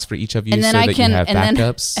Dropbox for each of you, and then so that you have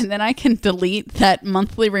backups. And then I can delete that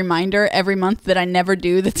monthly reminder every month that I never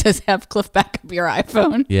do that says, have Cliff back up your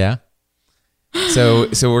iPhone. Yeah. So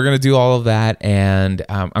we're going to do all of that, and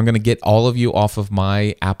I'm going to get all of you off of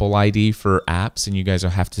my Apple ID for apps, and you guys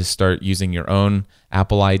will have to start using your own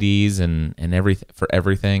Apple IDs and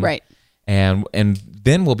everything. Right. And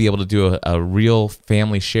then we'll be able to do a real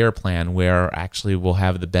family share plan where actually we'll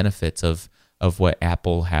have the benefits of what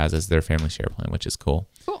Apple has as their family share plan, which is cool.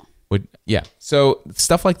 Cool. Yeah. So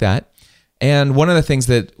stuff like that. And one of the things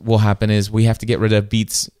that will happen is we have to get rid of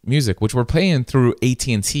Beats Music, which we're paying through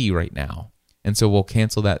AT&T right now. And so we'll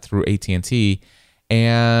cancel that through AT&T.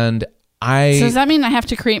 And So does that mean I have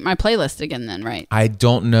to create my playlist again then, right? I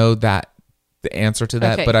don't know the answer to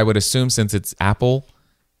that, but I would assume since it's Apple,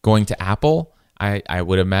 going to Apple, I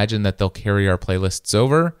would imagine that they'll carry our playlists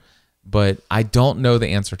over. But I don't know the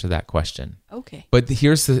answer to that question. Okay. But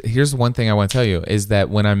here's one thing I want to tell you is that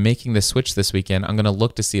when I'm making the switch this weekend, I'm going to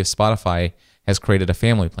look to see if Spotify has created a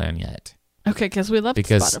family plan yet. Okay, because we love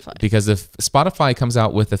Spotify. Because if Spotify comes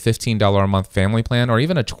out with a $15 a month family plan or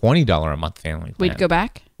even a $20 a month family plan, we'd go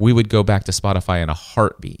back? We would go back to Spotify in a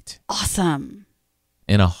heartbeat. Awesome.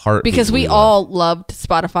 In a heartbeat. Because we all loved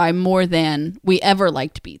Spotify more than we ever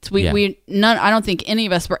liked Beats. I don't think any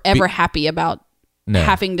of us were ever happy about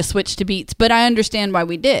having to switch to Beats, but I understand why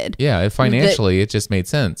we did. Yeah, financially, it just made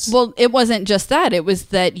sense. Well, it wasn't just that. It was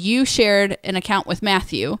that you shared an account with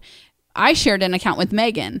Matthew. I shared an account with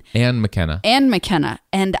Megan and McKenna,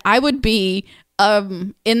 and I would be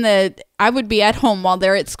I would be at home while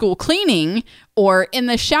they're at school cleaning or in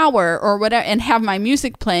the shower or whatever, and have my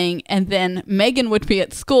music playing, and then Megan would be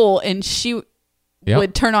at school and she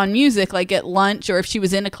would turn on music like at lunch, or if she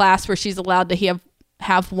was in a class where she's allowed to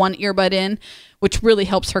have one earbud in, which really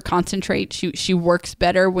helps her concentrate. She works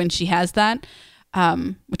better when she has that,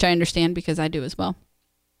 which I understand because I do as well.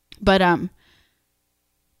 But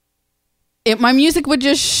my music would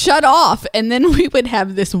just shut off, and then we would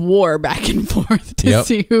have this war back and forth to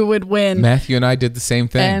see who would win. Matthew and I did the same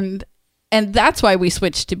thing, and that's why we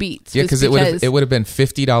switched to Beats. Yeah, because it would have been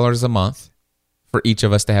 $50 a month for each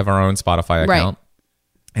of us to have our own Spotify account,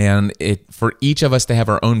 and for each of us to have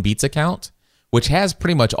our own Beats account, which has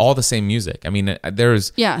pretty much all the same music. I mean,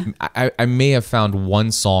 I may have found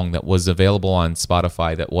one song that was available on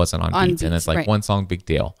Spotify that wasn't on Beats, and it's like one song, big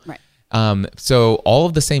deal. Right. So all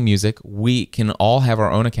of the same music, we can all have our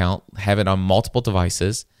own account, have it on multiple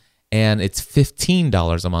devices, and it's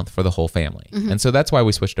 $15 a month for the whole family. Mm-hmm. And so that's why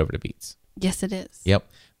we switched over to Beats. Yes, it is. Yep.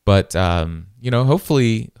 But,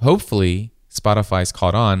 hopefully Spotify's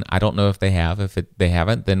caught on. I don't know if they have. If they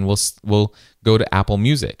haven't, then we'll go to Apple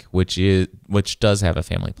Music, which does have a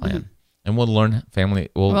family plan. Mm-hmm. And we'll learn family.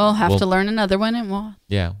 We'll have to learn another one, and we'll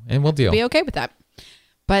deal. Be okay with that.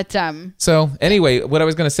 But so anyway, what I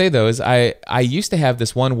was going to say though is I used to have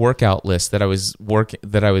this one workout list that I was working.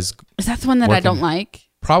 Is that the one that I don't like?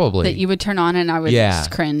 Probably that you would turn on and I would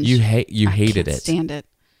just cringe. You hated it. Stand it.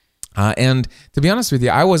 And to be honest with you,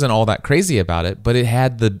 I wasn't all that crazy about it, but it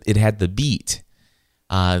had the beat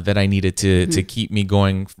that I needed to keep me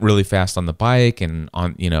going really fast on the bike and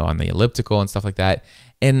on the elliptical and stuff like that,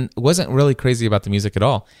 and wasn't really crazy about the music at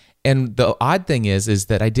all. And the odd thing is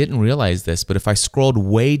that I didn't realize this, but if I scrolled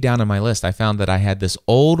way down on my list, I found that I had this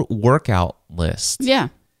old workout list. Yeah.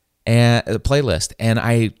 And a playlist. And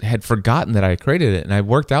I had forgotten that I created it, and I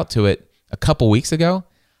worked out to it a couple weeks ago.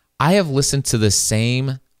 I have listened to the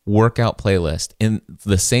same workout playlist in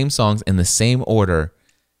the same songs in the same order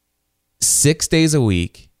 6 days a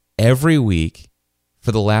week, every week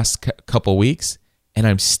for the last couple weeks, and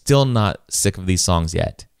I'm still not sick of these songs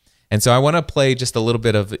yet. And so I want to play just a little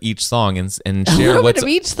bit of each song and share what's of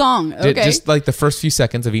each song. Okay. Just like the first few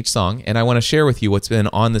seconds of each song. And I want to share with you what's been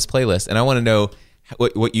on this playlist. And I want to know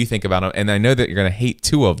what you think about them. And I know that you're going to hate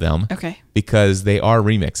two of them. Okay. Because they are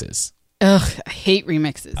remixes. Ugh, I hate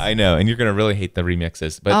remixes. I know. And you're going to really hate the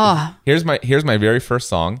remixes. But here's my very first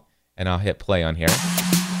song. And I'll hit play on here.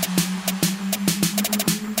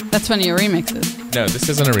 That's one of your remixes. No, this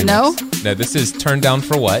isn't a remix. No, this is Turn Down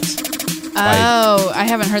for What. I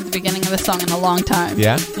haven't heard the beginning of the song in a long time.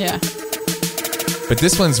 Yeah? Yeah. But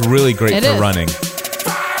this one's really great for running.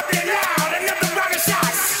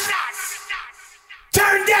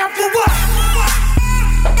 Turn down for what?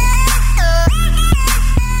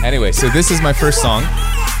 Anyway, so this is my first song.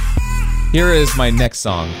 Here is my next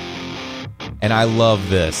song. And I love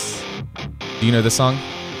this. Do you know this song?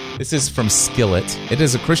 This is from Skillet. It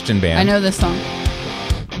is a Christian band. I know this song.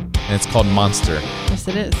 And it's called Monster. Yes,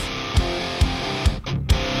 it is.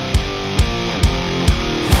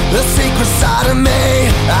 The secret side of me,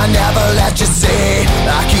 I never let you see.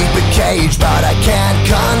 I keep it caged, but I can't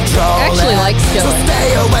control I actually like Skillet. So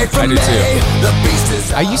stay away from I do me. too. The beast is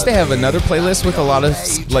I used to have another playlist with a lot of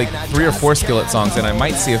like 3 or 4 Skillet songs, and I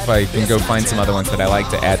might see if I can go find some other ones that I like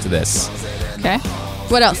to add to this. Okay.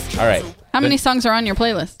 What else? All right. How many songs are on your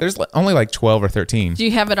playlist? There's only like 12 or 13. Do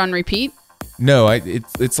you have it on repeat? No,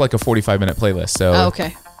 it's like a 45-minute playlist, so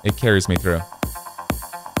okay. It carries me through.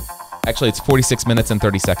 Actually, it's 46 minutes and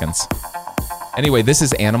 30 seconds. Anyway, this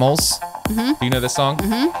is Animals. Mm-hmm. Do you know this song?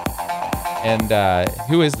 Mm-hmm. And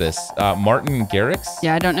who is this? Martin Garrix?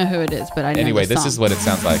 Yeah, I don't know who it is, but I know Anyway, this this is what it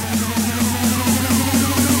sounds like.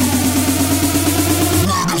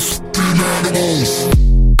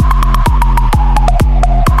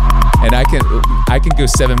 And I can go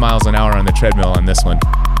 7 miles an hour on the treadmill on this one,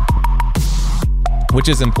 which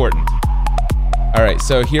is important. All right,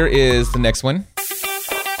 so here is the next one.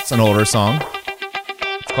 It's an older song.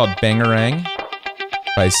 It's called Bangarang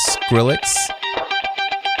by Skrillex.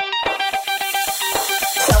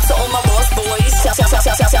 Shout to all my lost boys. Shout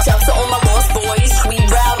to all my lost boys. We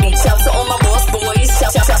rowdy. Shout to all my lost boys.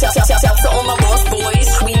 Shout to all my lost boys.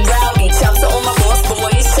 We rowdy. Shout to all my lost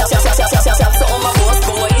boys. Shout to all my lost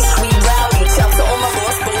boys. We rowdy. Shout to all my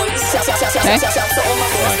lost boys. Shout to all my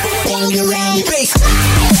lost boys.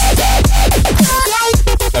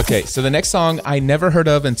 Okay, so the next song I never heard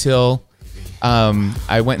of until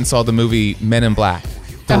I went and saw the movie Men in Black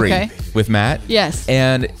 3 with Matt. Yes.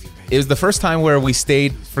 And it was the first time where we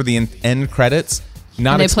stayed for the end credits,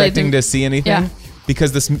 not expecting to see anything,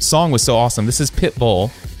 because this song was so awesome. This is Pitbull,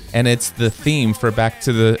 and it's the theme for Back.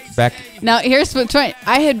 Now, here's what's right.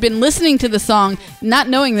 I had been listening to the song, not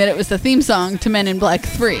knowing that it was the theme song to Men in Black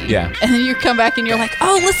 3. Yeah. And then you come back and you're like,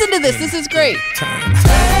 oh, listen to this. This is great.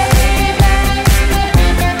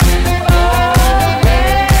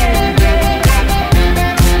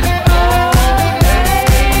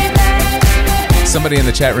 Somebody in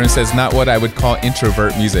the chat room says, not what I would call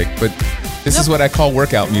introvert music, but this is what I call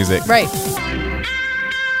workout music. Right.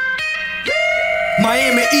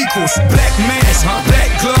 Miami equals black mask,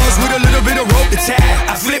 black gloves with a little bit of rope to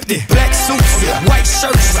tie. I flipped it. Black suits, white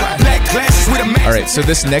shirts, black glasses with a mask. All right, so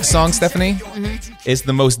this next song, Stephanie, is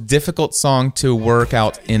the most difficult song to work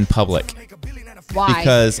out in public. Why?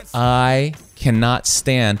 Because I cannot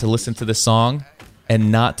stand to listen to the song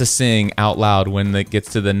and not to sing out loud when it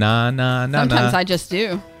gets to the na na na. Sometimes na. I just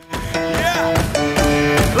do. Yeah.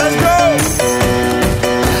 Let's go.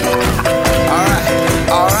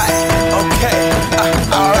 All right, okay.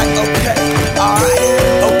 All right, okay.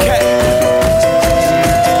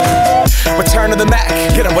 Return to the Mac.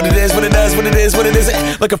 Get up what it is, what it does, what it is, what it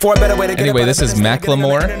isn't. Looking for a better way to get Anyway, this is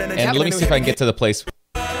Macklemore, and let me see if I can get to the place.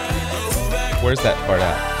 Where's that part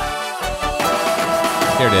at?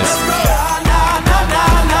 Here it is.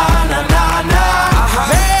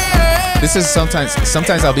 This is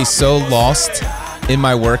sometimes I'll be so lost in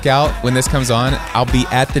my workout when this comes on. I'll be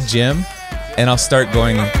at the gym and I'll start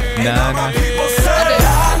going na na.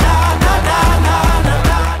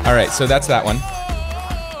 All right, so that's that one.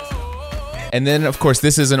 And then of course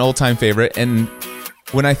this is an old-time favorite, and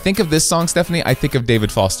when I think of this song, Stephanie, I think of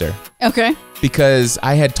David Foster. Okay. Because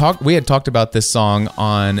we had talked about this song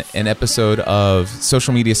on an episode of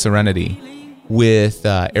Social Media Serenity with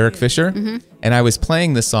Eric Fisher, and I was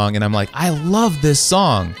playing this song, and I'm like, I love this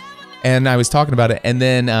song, and I was talking about it, and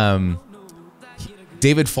then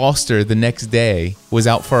David Foster the next day was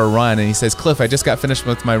out for a run, and he says, Cliff, I just got finished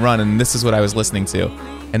with my run, and this is what I was listening to,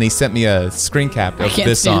 and he sent me a screen cap of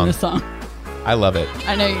this song. This song. I love it.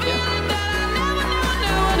 I know you do.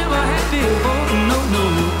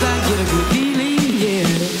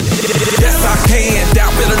 Yes, I can.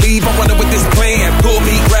 Doubt, better leave. I'm running with this plan. Pull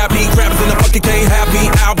me, grab me, grab us in the bucket, can't have me.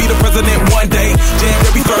 I'll be the president one day.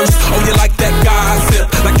 January 1st. Oh, you like that gossip?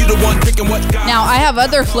 Like you the one drinking what God. Now, I have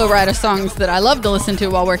other Flow Rider songs that I love to listen to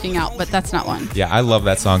while working out, but that's not one. Yeah, I love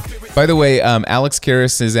that song. By the way, Alex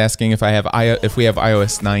Karras is asking if we have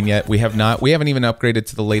iOS 9 yet. We have not. We haven't even upgraded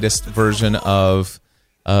to the latest version of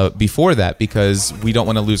before that because we don't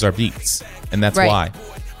want to lose our beats, and that's why.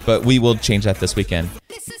 But we will change that this weekend.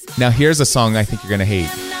 Now, here's a song I think you're going to hate.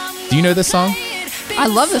 Do you know this song? I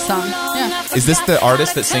love this song. Yeah. Is this the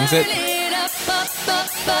artist that sings it?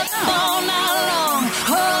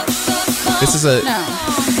 This is a... No.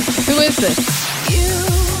 Who is this?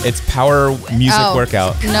 It's Power Music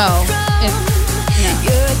Workout. No.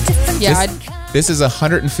 Yeah. This is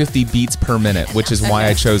 150 beats per minute, which is why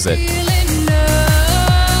I chose it.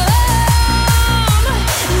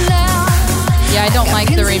 Yeah, I don't like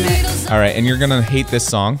the remix. All right, and you're going to hate this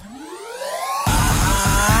song.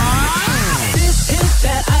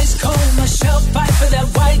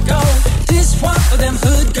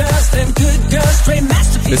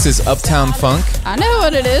 This is Uptown Funk. I know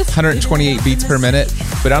what it is. 128 beats per minute,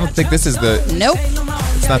 but I don't think this is the... Nope.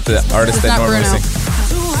 not the artist It's that not normally Bruno. sings.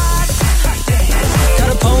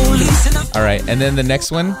 All right, and then the next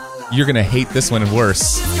one, you're gonna hate this one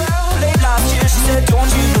worse.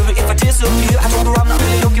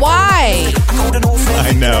 Why?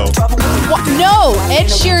 I know. No, Ed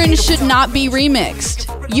Sheeran should not be remixed.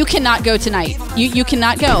 You cannot go tonight. You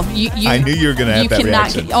cannot go. You I knew you were gonna have that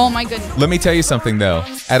reaction. Oh my goodness. Let me tell you something though.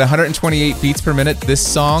 At 128 beats per minute, this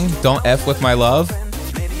song, "Don't F with My Love,"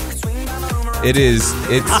 it's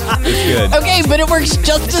good. Okay, but it works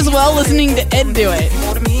just as well listening to Ed do it.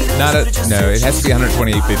 No, it has to be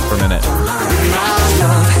 128 beats per minute.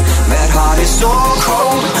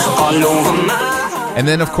 And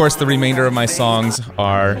then, of course, the remainder of my songs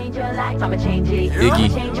are Iggy.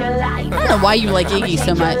 I don't know why you like Iggy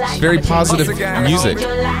so much. Very positive music.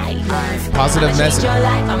 Positive message.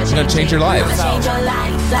 It's going to change your life.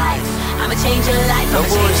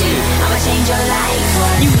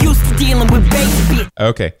 You used to dealing with baby.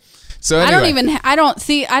 Okay. So anyway. I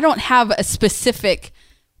don't have a specific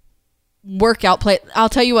workout play. I'll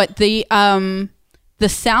tell you what, the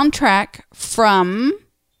soundtrack from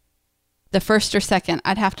the first or second,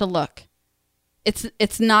 I'd have to look.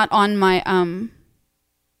 It's not on my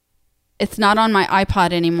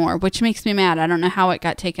iPod anymore, which makes me mad. I don't know how it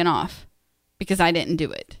got taken off because I didn't do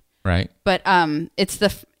it. Right. But it's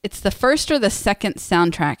the first or the second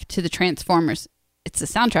soundtrack to the Transformers. It's the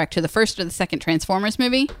soundtrack to the first or the second Transformers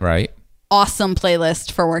movie. Right. Awesome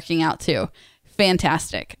playlist for working out too.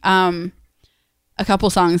 Fantastic. A couple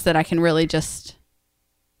songs that I can really just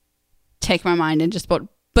take my mind and just put.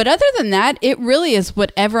 But other than that, it really is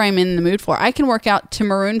whatever I'm in the mood for. I can work out to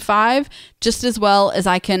Maroon 5 just as well as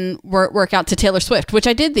I can work out to Taylor Swift, which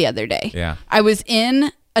I did the other day. Yeah. I was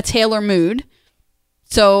in a Taylor mood.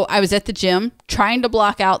 So I was at the gym trying to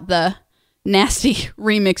block out the nasty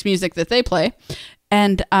remix music that they play.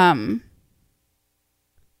 And,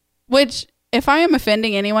 which, if I am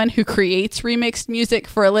offending anyone who creates remixed music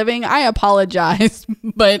for a living, I apologize,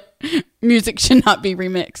 but music should not be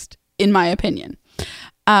remixed, in my opinion.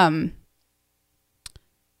 So,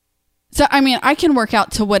 I mean, I can work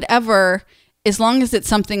out to whatever, as long as it's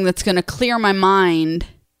something that's going to clear my mind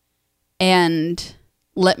and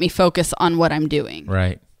let me focus on what I'm doing.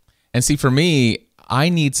 Right. And see, for me, I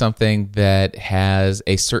need something that has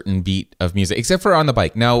a certain beat of music, except for on the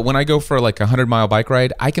bike. Now, when I go for like a 100-mile bike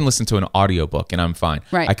ride, I can listen to an audiobook and I'm fine.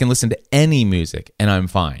 Right. I can listen to any music and I'm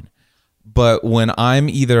fine. But when I'm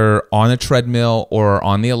either on a treadmill or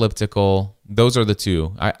on the elliptical, those are the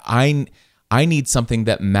two. I need something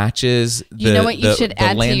that matches the, you know what you should the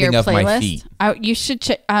add to landing your of my playlist? feet.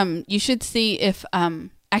 You should see if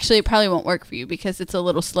actually it probably won't work for you because it's a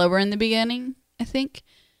little slower in the beginning, I think.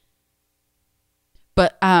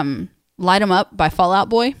 But Light 'Em Up by Fall Out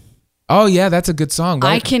Boy. Oh yeah, that's a good song.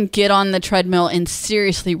 I can get on the treadmill and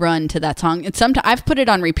seriously run to that song. And sometimes I've put it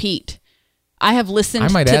on repeat. I have listened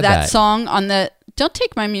to that song on the. Don't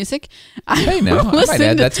take my music. Hey, no, I might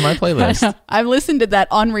add that to my playlist. I've listened to that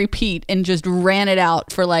on repeat and just ran it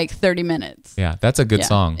out for like 30 minutes. Yeah, that's a good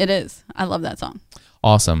song. It is. I love that song.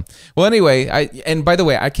 Awesome. Well, anyway, and by the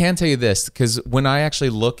way, I can tell you this, because when I actually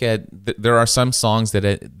look at, there are some songs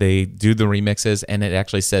that they do the remixes and it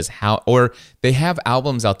actually says how, or they have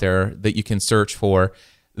albums out there that you can search for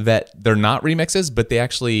that they're not remixes, but they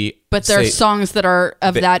actually But there are songs that are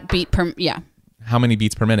of that beat per, how many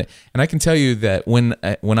beats per minute. And I can tell you that when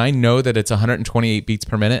I know that it's 128 beats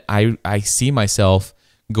per minute, I see myself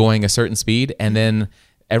going a certain speed, and then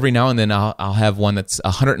every now and then I'll have one that's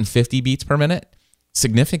 150 beats per minute,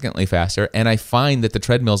 significantly faster, and I find that the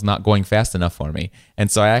treadmill's not going fast enough for me, and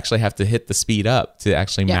so I actually have to hit the speed up to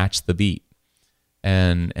actually match the beat.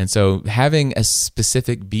 And so having a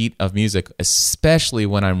specific beat of music, especially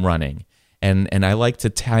when I'm running, and I like to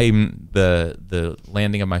time the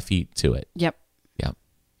landing of my feet to it. Yep.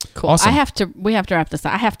 Cool. Awesome. We have to wrap this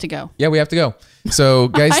up. I have to go. Yeah, we have to go. So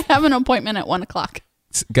guys, I have an appointment at 1:00.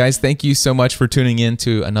 Guys, thank you so much for tuning in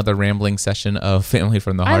to another rambling session of Family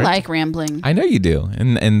from the Heart. I like rambling. I know you do,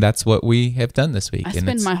 and that's what we have done this week. I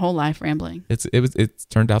spend my whole life rambling. It's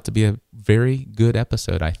turned out to be a very good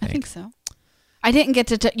episode, I think. I think so. I didn't get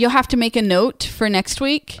to. You'll have to make a note for next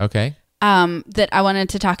week. Okay. That I wanted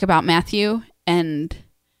to talk about Matthew, and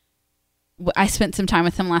I spent some time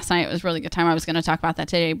with him last night. It was a really good time. I was going to talk about that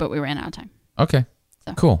today, but we ran out of time. Okay.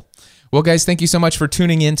 So. Cool. Well, guys, thank you so much for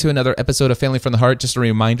tuning in to another episode of Family from the Heart. Just a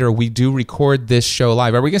reminder, we do record this show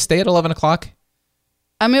live. Are we going to stay at 11 o'clock?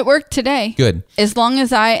 I'm at work today. Good. As long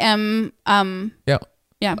as I am...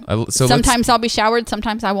 Yeah. So sometimes I'll be showered,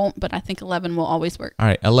 sometimes I won't, but I think 11 will always work. All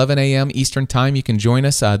right, 11 a.m. Eastern Time, you can join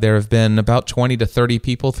us. There have been about 20 to 30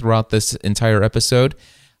 people throughout this entire episode.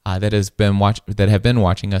 that have been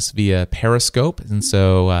watching us via Periscope. And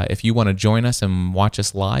so if you want to join us and watch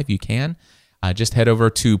us live, you can. Just head over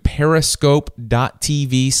to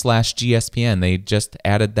periscope.tv/GSPN. They just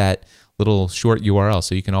added that little short URL,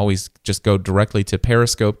 so you can always just go directly to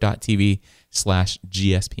periscope.tv/GSPN,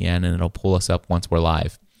 and it'll pull us up once we're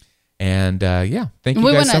live. And thank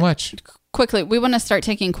you guys so much. Quickly, we want to start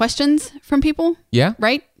taking questions from people. Yeah.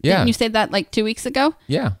 Right? Yeah. Didn't you say that like 2 weeks ago?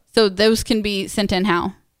 Yeah. So those can be sent in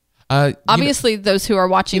how? Obviously, those who are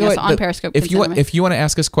watching us on Periscope. If you want to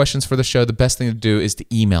ask us questions for the show, the best thing to do is to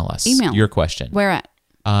email us your question. Where at?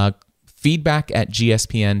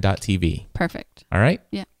 feedback@gspn.tv. Perfect. All right?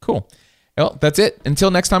 Yeah. Cool. Well, that's it.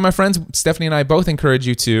 Until next time, my friends, Stephanie and I both encourage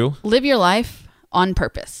you to live your life on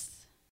purpose.